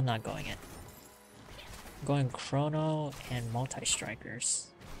 I'm not going it. I'm going Chrono and multi-strikers.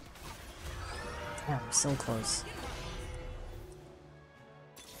 Damn, I'm so close.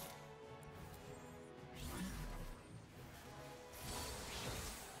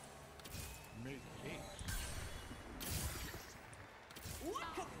 What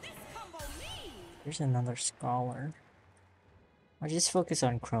could this combo mean? There's another Scholar. I'll just focus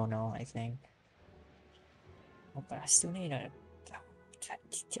on Chrono, I think. Oh, but I still need a...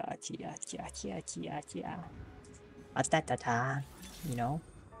 You know?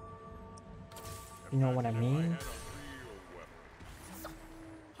 You know what I mean?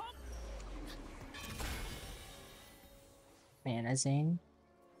 Mana Zane.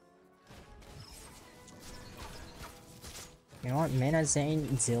 You know what? Mana Zane,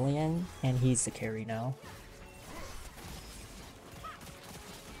 Zillion, and he's the carry now.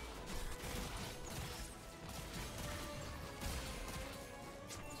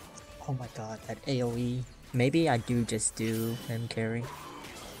 Oh my god, that AoE. Maybe I do just do him carry.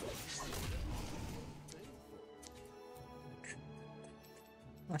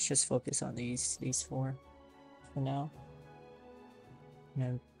 Let's just focus on these 4 for now.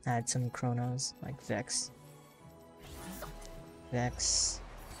 And add some Chronos, like Vex. Vex.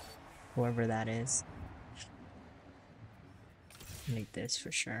 Whoever that is. Need this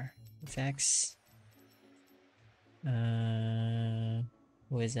for sure. Vex. Who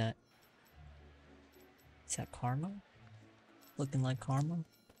is that? Is that Karma? Looking like Karma?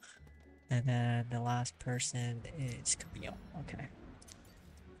 And then the last person is Camille. Okay.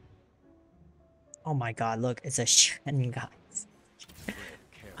 Oh my god, look, it's a Shen, guys.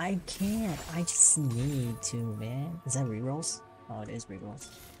 I can't. I just need to, man. Is that rerolls? Oh, it is rerolls.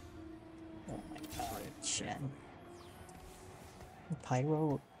 Oh my god, Shen.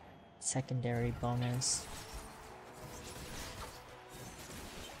 Pyro secondary bonus.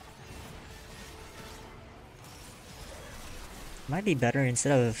 Might be better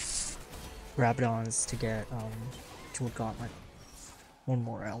instead of Rabadons to get to a gauntlet. One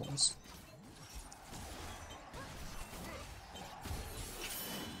more owls.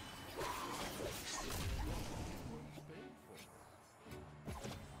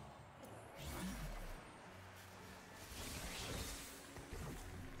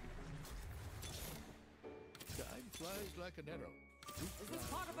 Like an arrow. Is this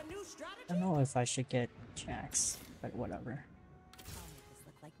part of a new strategy? I don't know if I should get Jax, but whatever. I'll make this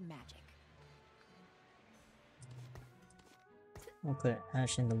look like magic. I'll put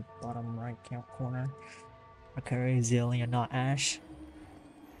Ash in the bottom right corner. Okay, Zillion, not Ash.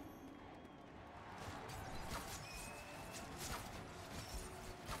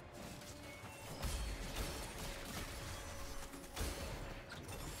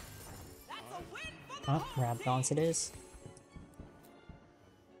 Oh, Rabdons it is.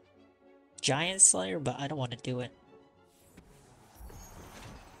 Giant Slayer, but I don't want to do it.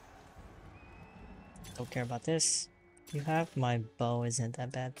 Don't care about this. You have my bow isn't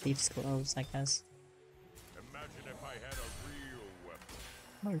that bad. Thief's Gloves, I guess. Imagine if I had a real weapon.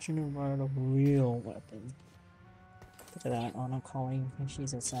 Imagine if I had a real weapon. Look at that, Anna calling.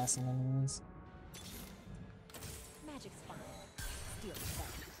 She's assassin enemies. Magic's fine. Steal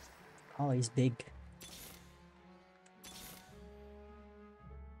the Ollie's big.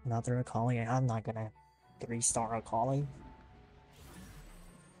 Another Akali. I'm not gonna 3-star Akali.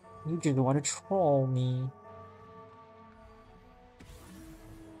 You just want to troll me.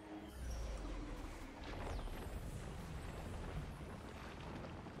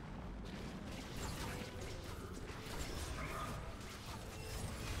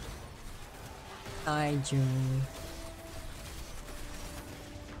 Hi, June.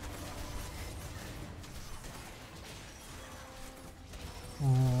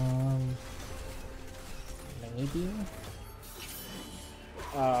 Maybe?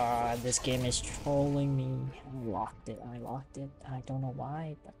 This game is trolling me. I locked it. I don't know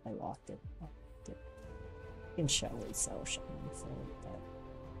why, but I locked it. You can show it, so show me for it, but...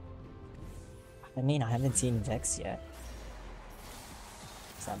 I mean, I haven't seen Vex yet.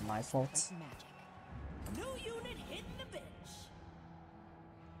 Is that my fault? magic. New unit hitting the bench.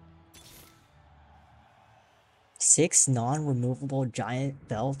 6 non-removable giant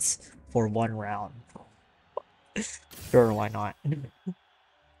belts for 1 round. Sure, why not?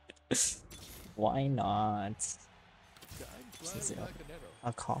 Why not?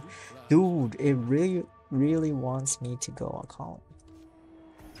 A call. Dude, it really wants me to go a call.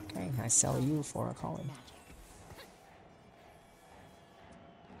 Okay, I sell you for a calling.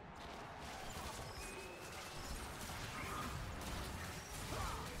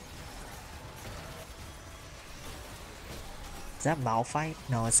 Is that Malphite?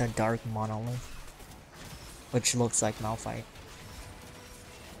 No, it's a dark monolith. Which looks like Malphite.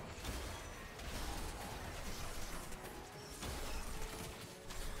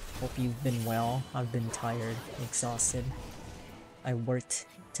 Hope you've been well. I've been tired, exhausted. I worked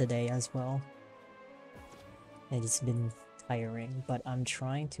today as well. It's been tiring, but I'm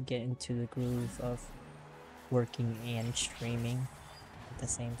trying to get into the groove of working and streaming at the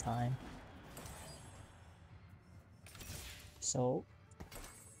same time. So,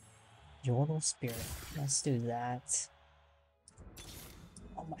 Yodel Spirit, let's do that.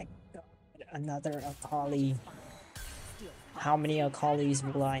 Oh my god, another Akali. How many Akalis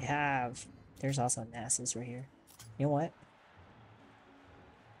will I have? There's also Nasus right here. You know what?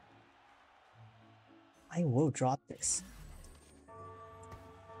 I will drop this.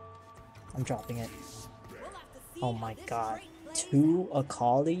 I'm dropping it. Oh my god. 2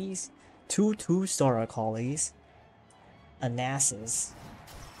 Akalis? 2 2-star Akalis? A Nasus.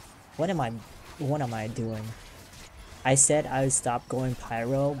 What am I doing? I said I would stop going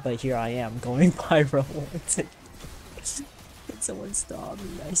pyro, but here I am going pyro. Someone stop me.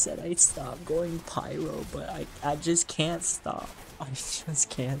 I said I'd stop going pyro, but I just can't stop. I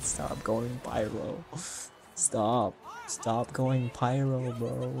just can't stop going pyro. Stop going pyro,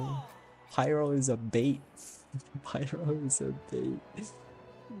 bro. Pyro is a bait. Pyro is a bait.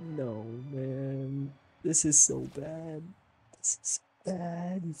 No, man. This is so bad. This is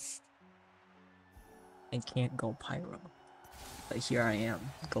bad. I can't go pyro. But here I am,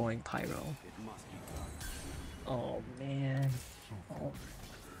 going pyro. Oh man. Oh.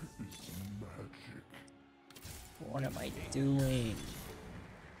 What am I doing?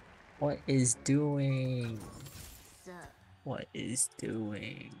 What is doing? So, What is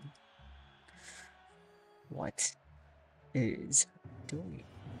doing? What is doing?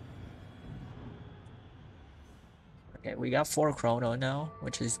 Okay, we got 4 chrono now,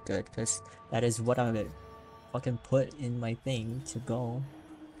 which is good because that is what I'm gonna fucking put in my thing to go.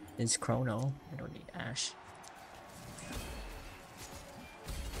 Is chrono. I don't need Ash.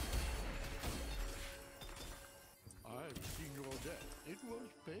 I've seen your death. It was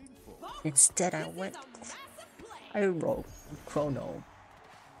painful. Instead, I This went. is a massive play. I wrote chrono.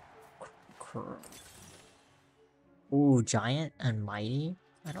 Ooh, giant and mighty.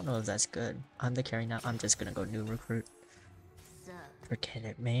 I don't know if that's good. I'm the carry now. I'm just gonna go new recruit. so, Forget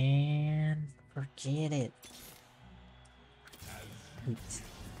it, man. Forget it.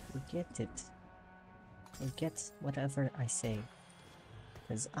 Forget it. Forget whatever I say.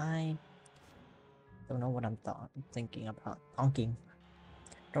 Because I don't know what I'm thinking about. Donking.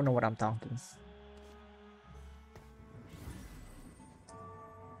 Don't know what I'm donking.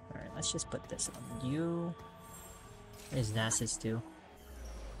 Alright, let's just put this on you. There's Nasus too.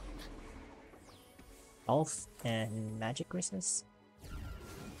 Health and magic resist?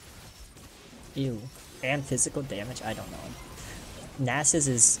 Ew. And physical damage? I don't know. Nasus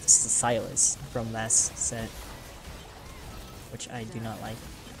is Silas from last set, which I do not like.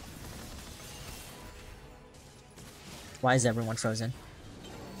 Why is everyone frozen?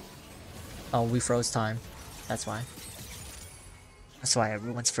 Oh, we froze time. That's why. That's why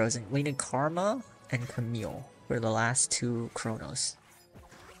everyone's frozen. We need Karma and Camille for the last 2 Chronos.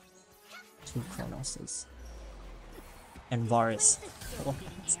 2 Chronoses. And Varus.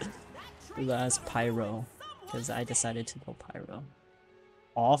 The last Pyro. Because I decided to go Pyro.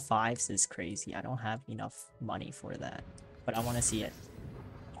 All 5s is crazy. I don't have enough money for that. But I want to see it.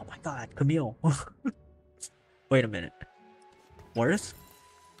 Oh my god, Camille. Wait a minute. Worth?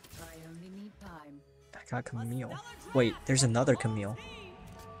 I only need time. I got Camille. Wait, there's another Camille.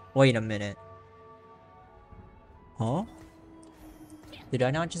 Wait a minute. Huh? Did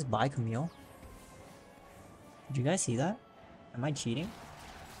I not just buy Camille? Did you guys see that? Am I cheating?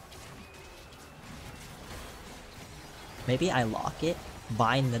 Maybe I lock it,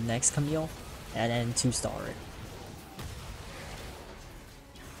 buy the next Camille, and then 2-star it.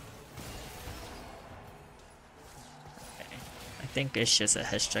 Okay. I think it's just a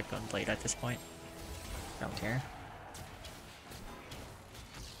head check on Blade at this point. Don't care.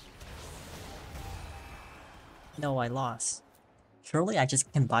 No, I lost. Surely I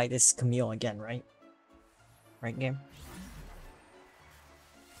just can buy this Camille again, right? Right, game?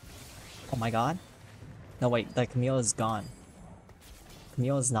 Oh my god. No, wait, the Camille is gone.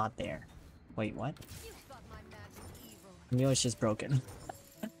 Camille is not there. Wait, what? Camille is just broken.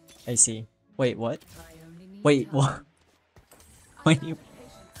 I see. Wait, what? I only need Wait, time. what? Wait, you...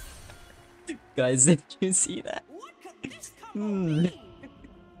 Guys, did you see that? What could this combo be?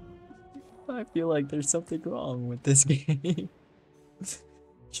 I feel like there's something wrong with this game.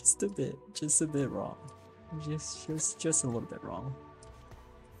 Just a bit wrong. Just a little bit wrong.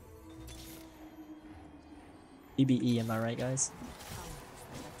 EBE, am I right, guys?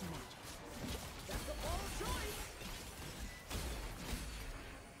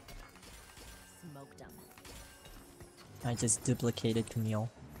 Smoked them. I just duplicated Camille.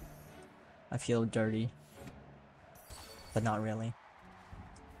 I feel dirty. But not really.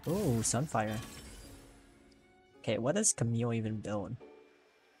 Ooh, Sunfire. Okay, what does Camille even build?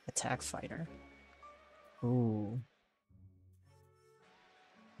 Attack fighter. Ooh.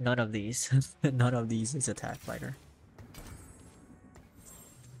 None of these. None of these is attack fighter.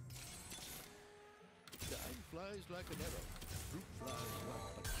 Time flies like an arrow. Fruit flies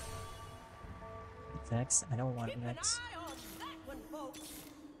like a... Vex? I don't want Keep an Vex. eye on that one, folks.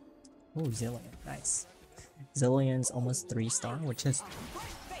 Ooh, Zillion. Nice. Zillion's almost 3-star, which is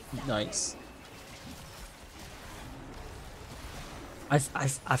nice. I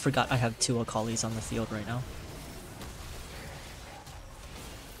forgot I have 2 Akalis on the field right now.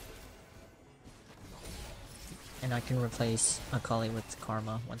 And I can replace Akali with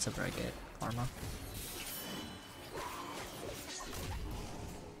Karma once ever I get Karma.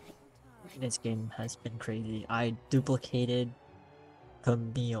 This game has been crazy. I duplicated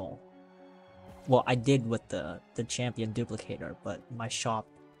Camille. Well, I did with the champion duplicator, but my shop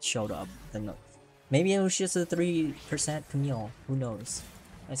showed up. And maybe it was just a 3% Camille. Who knows?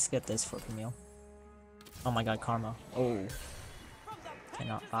 Let's get this for Camille. Oh my god, Karma. Oh.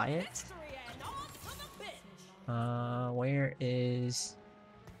 Cannot buy it. Where is...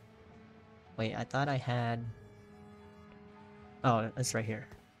 Wait, I thought I had... Oh, it's right here.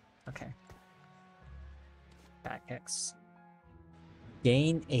 Okay. Back X.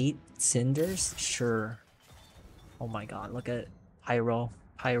 Gain 8 cinders? Sure. Oh my god, look at Pyromaniac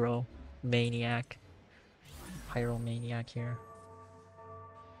here.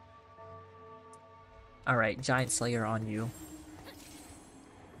 Alright, Giant Slayer on you.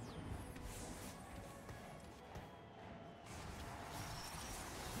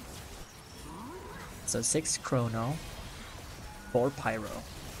 So 6 Chrono, 4 Pyro,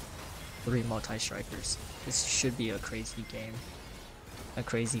 3 Multi-Strikers. This should be a crazy game. A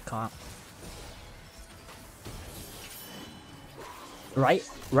crazy comp. Right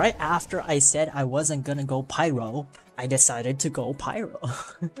after I said I wasn't gonna go Pyro, I decided to go Pyro.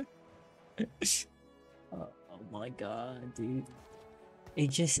 Oh my god, dude. It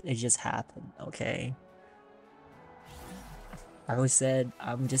just happened, okay? I always said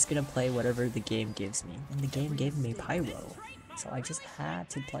I'm just gonna play whatever the game gives me, and the game gave me Pyro, so I just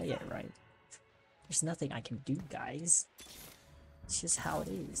had to play it, right? There's nothing I can do, guys. It's just how it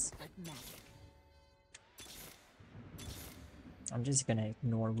is. I'm just gonna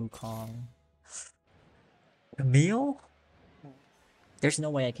ignore Wukong. Camille? There's no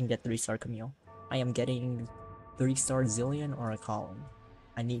way I can get 3-star Camille. I am getting 3-star Zillion or a column.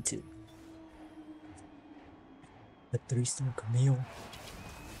 I need to. A 3-star Camille.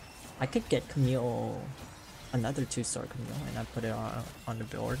 I could get Camille, another 2-star Camille, and I put it on the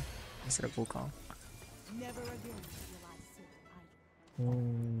board instead of Wukong. Never again will I sit idle.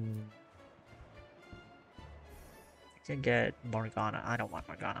 I could get Morgana. I don't want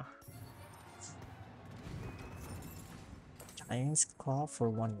Morgana. Giant's Claw for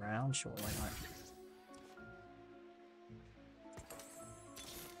 1 round? Sure, why not?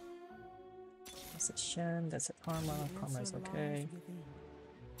 That's a Shen, that's a Karma. Karma is okay.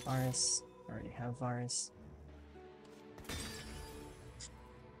 Varus. Already have Varus.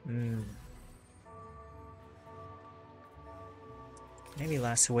 Maybe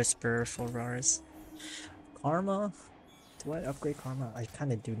Last Whisper for Varus. Karma? Do I upgrade Karma? I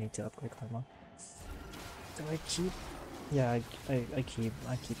kinda do need to upgrade Karma. Do I keep? Yeah, I keep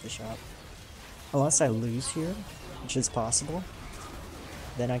the shop. Unless I lose here, which is possible.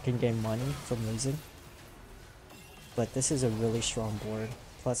 Then I can gain money from losing. But this is a really strong board.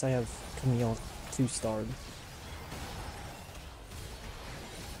 Plus I have Camille 2-starred.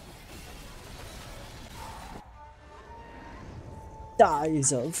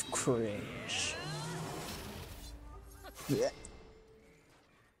 Dies of cringe. Yeah.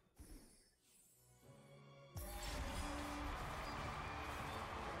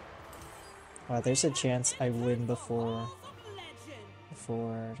 There's a chance I win before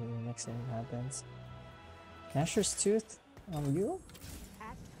the next thing happens. Gnasher's Tooth on you?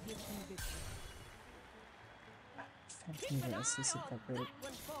 Phantom Rest isn't that great.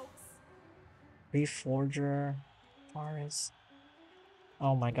 Reforger, Forest.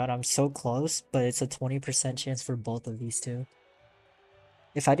 Oh my god, I'm so close, but it's a 20% chance for both of these two.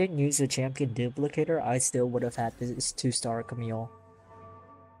 If I didn't use the champion duplicator, I still would have had this 2-star Camille.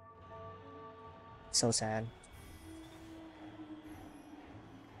 So sad.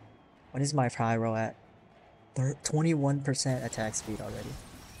 What is my Pyro at? 21% attack speed already.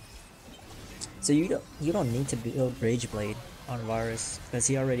 So you don't need to build Rage Blade on Varus because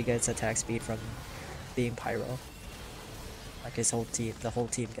he already gets attack speed from being Pyro. Like his whole team, the whole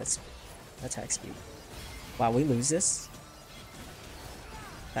team gets attack speed. Wow, we lose this?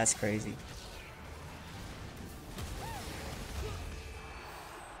 That's crazy.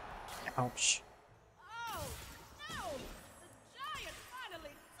 Ouch. Oh, no! The giant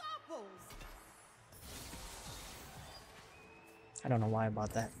finally topples! I don't know why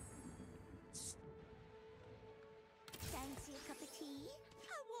about that. Fancy a cup of tea?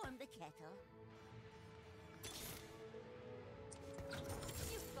 I'll warm the kettle.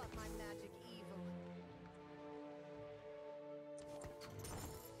 You've got my magic evil.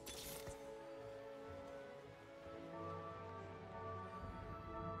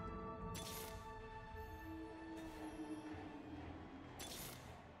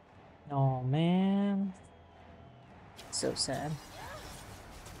 Oh man. So sad.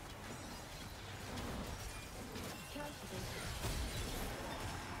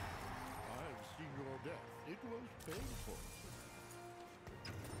 I've seen your death. It was painful.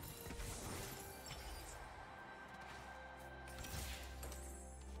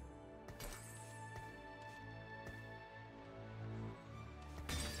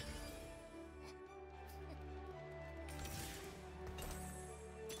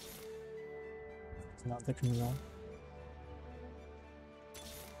 Not the Camille.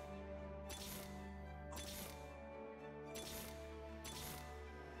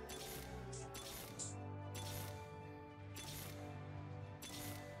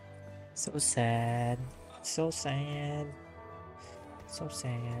 So sad. So sad. So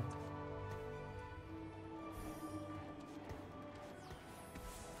sad.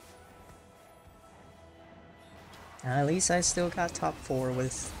 At least I still got top 4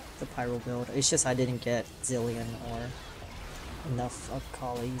 with the Pyro build. It's just I didn't get Zillion or enough of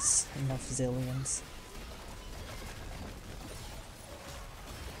Collies, enough Zillions.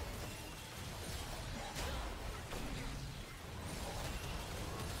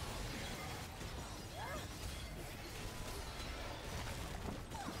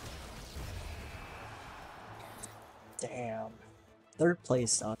 Damn. 3rd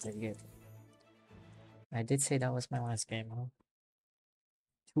place, I'll take it. I did say that was my last game, huh?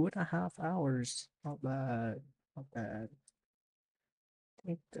 2.5 hours. Not bad. Not bad. I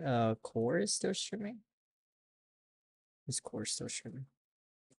think Core is still streaming. Is Core still streaming?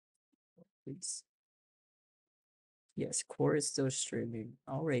 Please. Yes, Core is still streaming.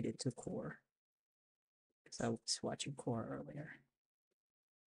 I'll rate it to Core. Because I was watching Core earlier.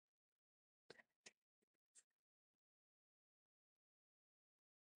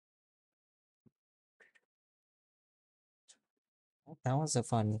 That was a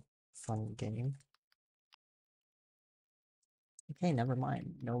fun game. Okay, never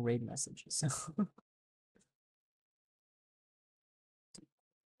mind. No raid messages.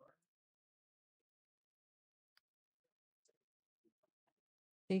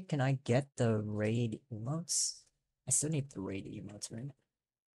 Hey, can I get the raid emotes? I still need the raid emotes, right?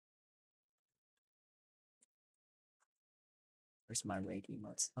 Where's my raid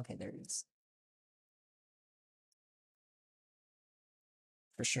emotes? Okay, there it is.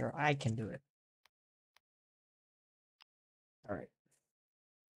 For sure, I can do it. Alright.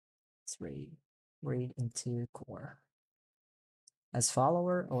 Let's raid into Core. As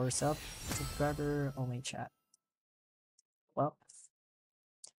follower or subscriber only chat. Well,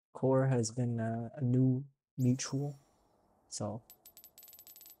 Core has been a new mutual, so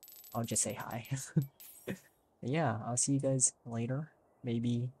I'll just say hi. Yeah, I'll see you guys later.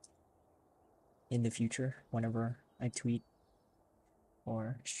 Maybe in the future, whenever I tweet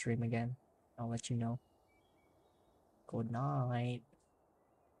or stream again, I'll let you know. Good night.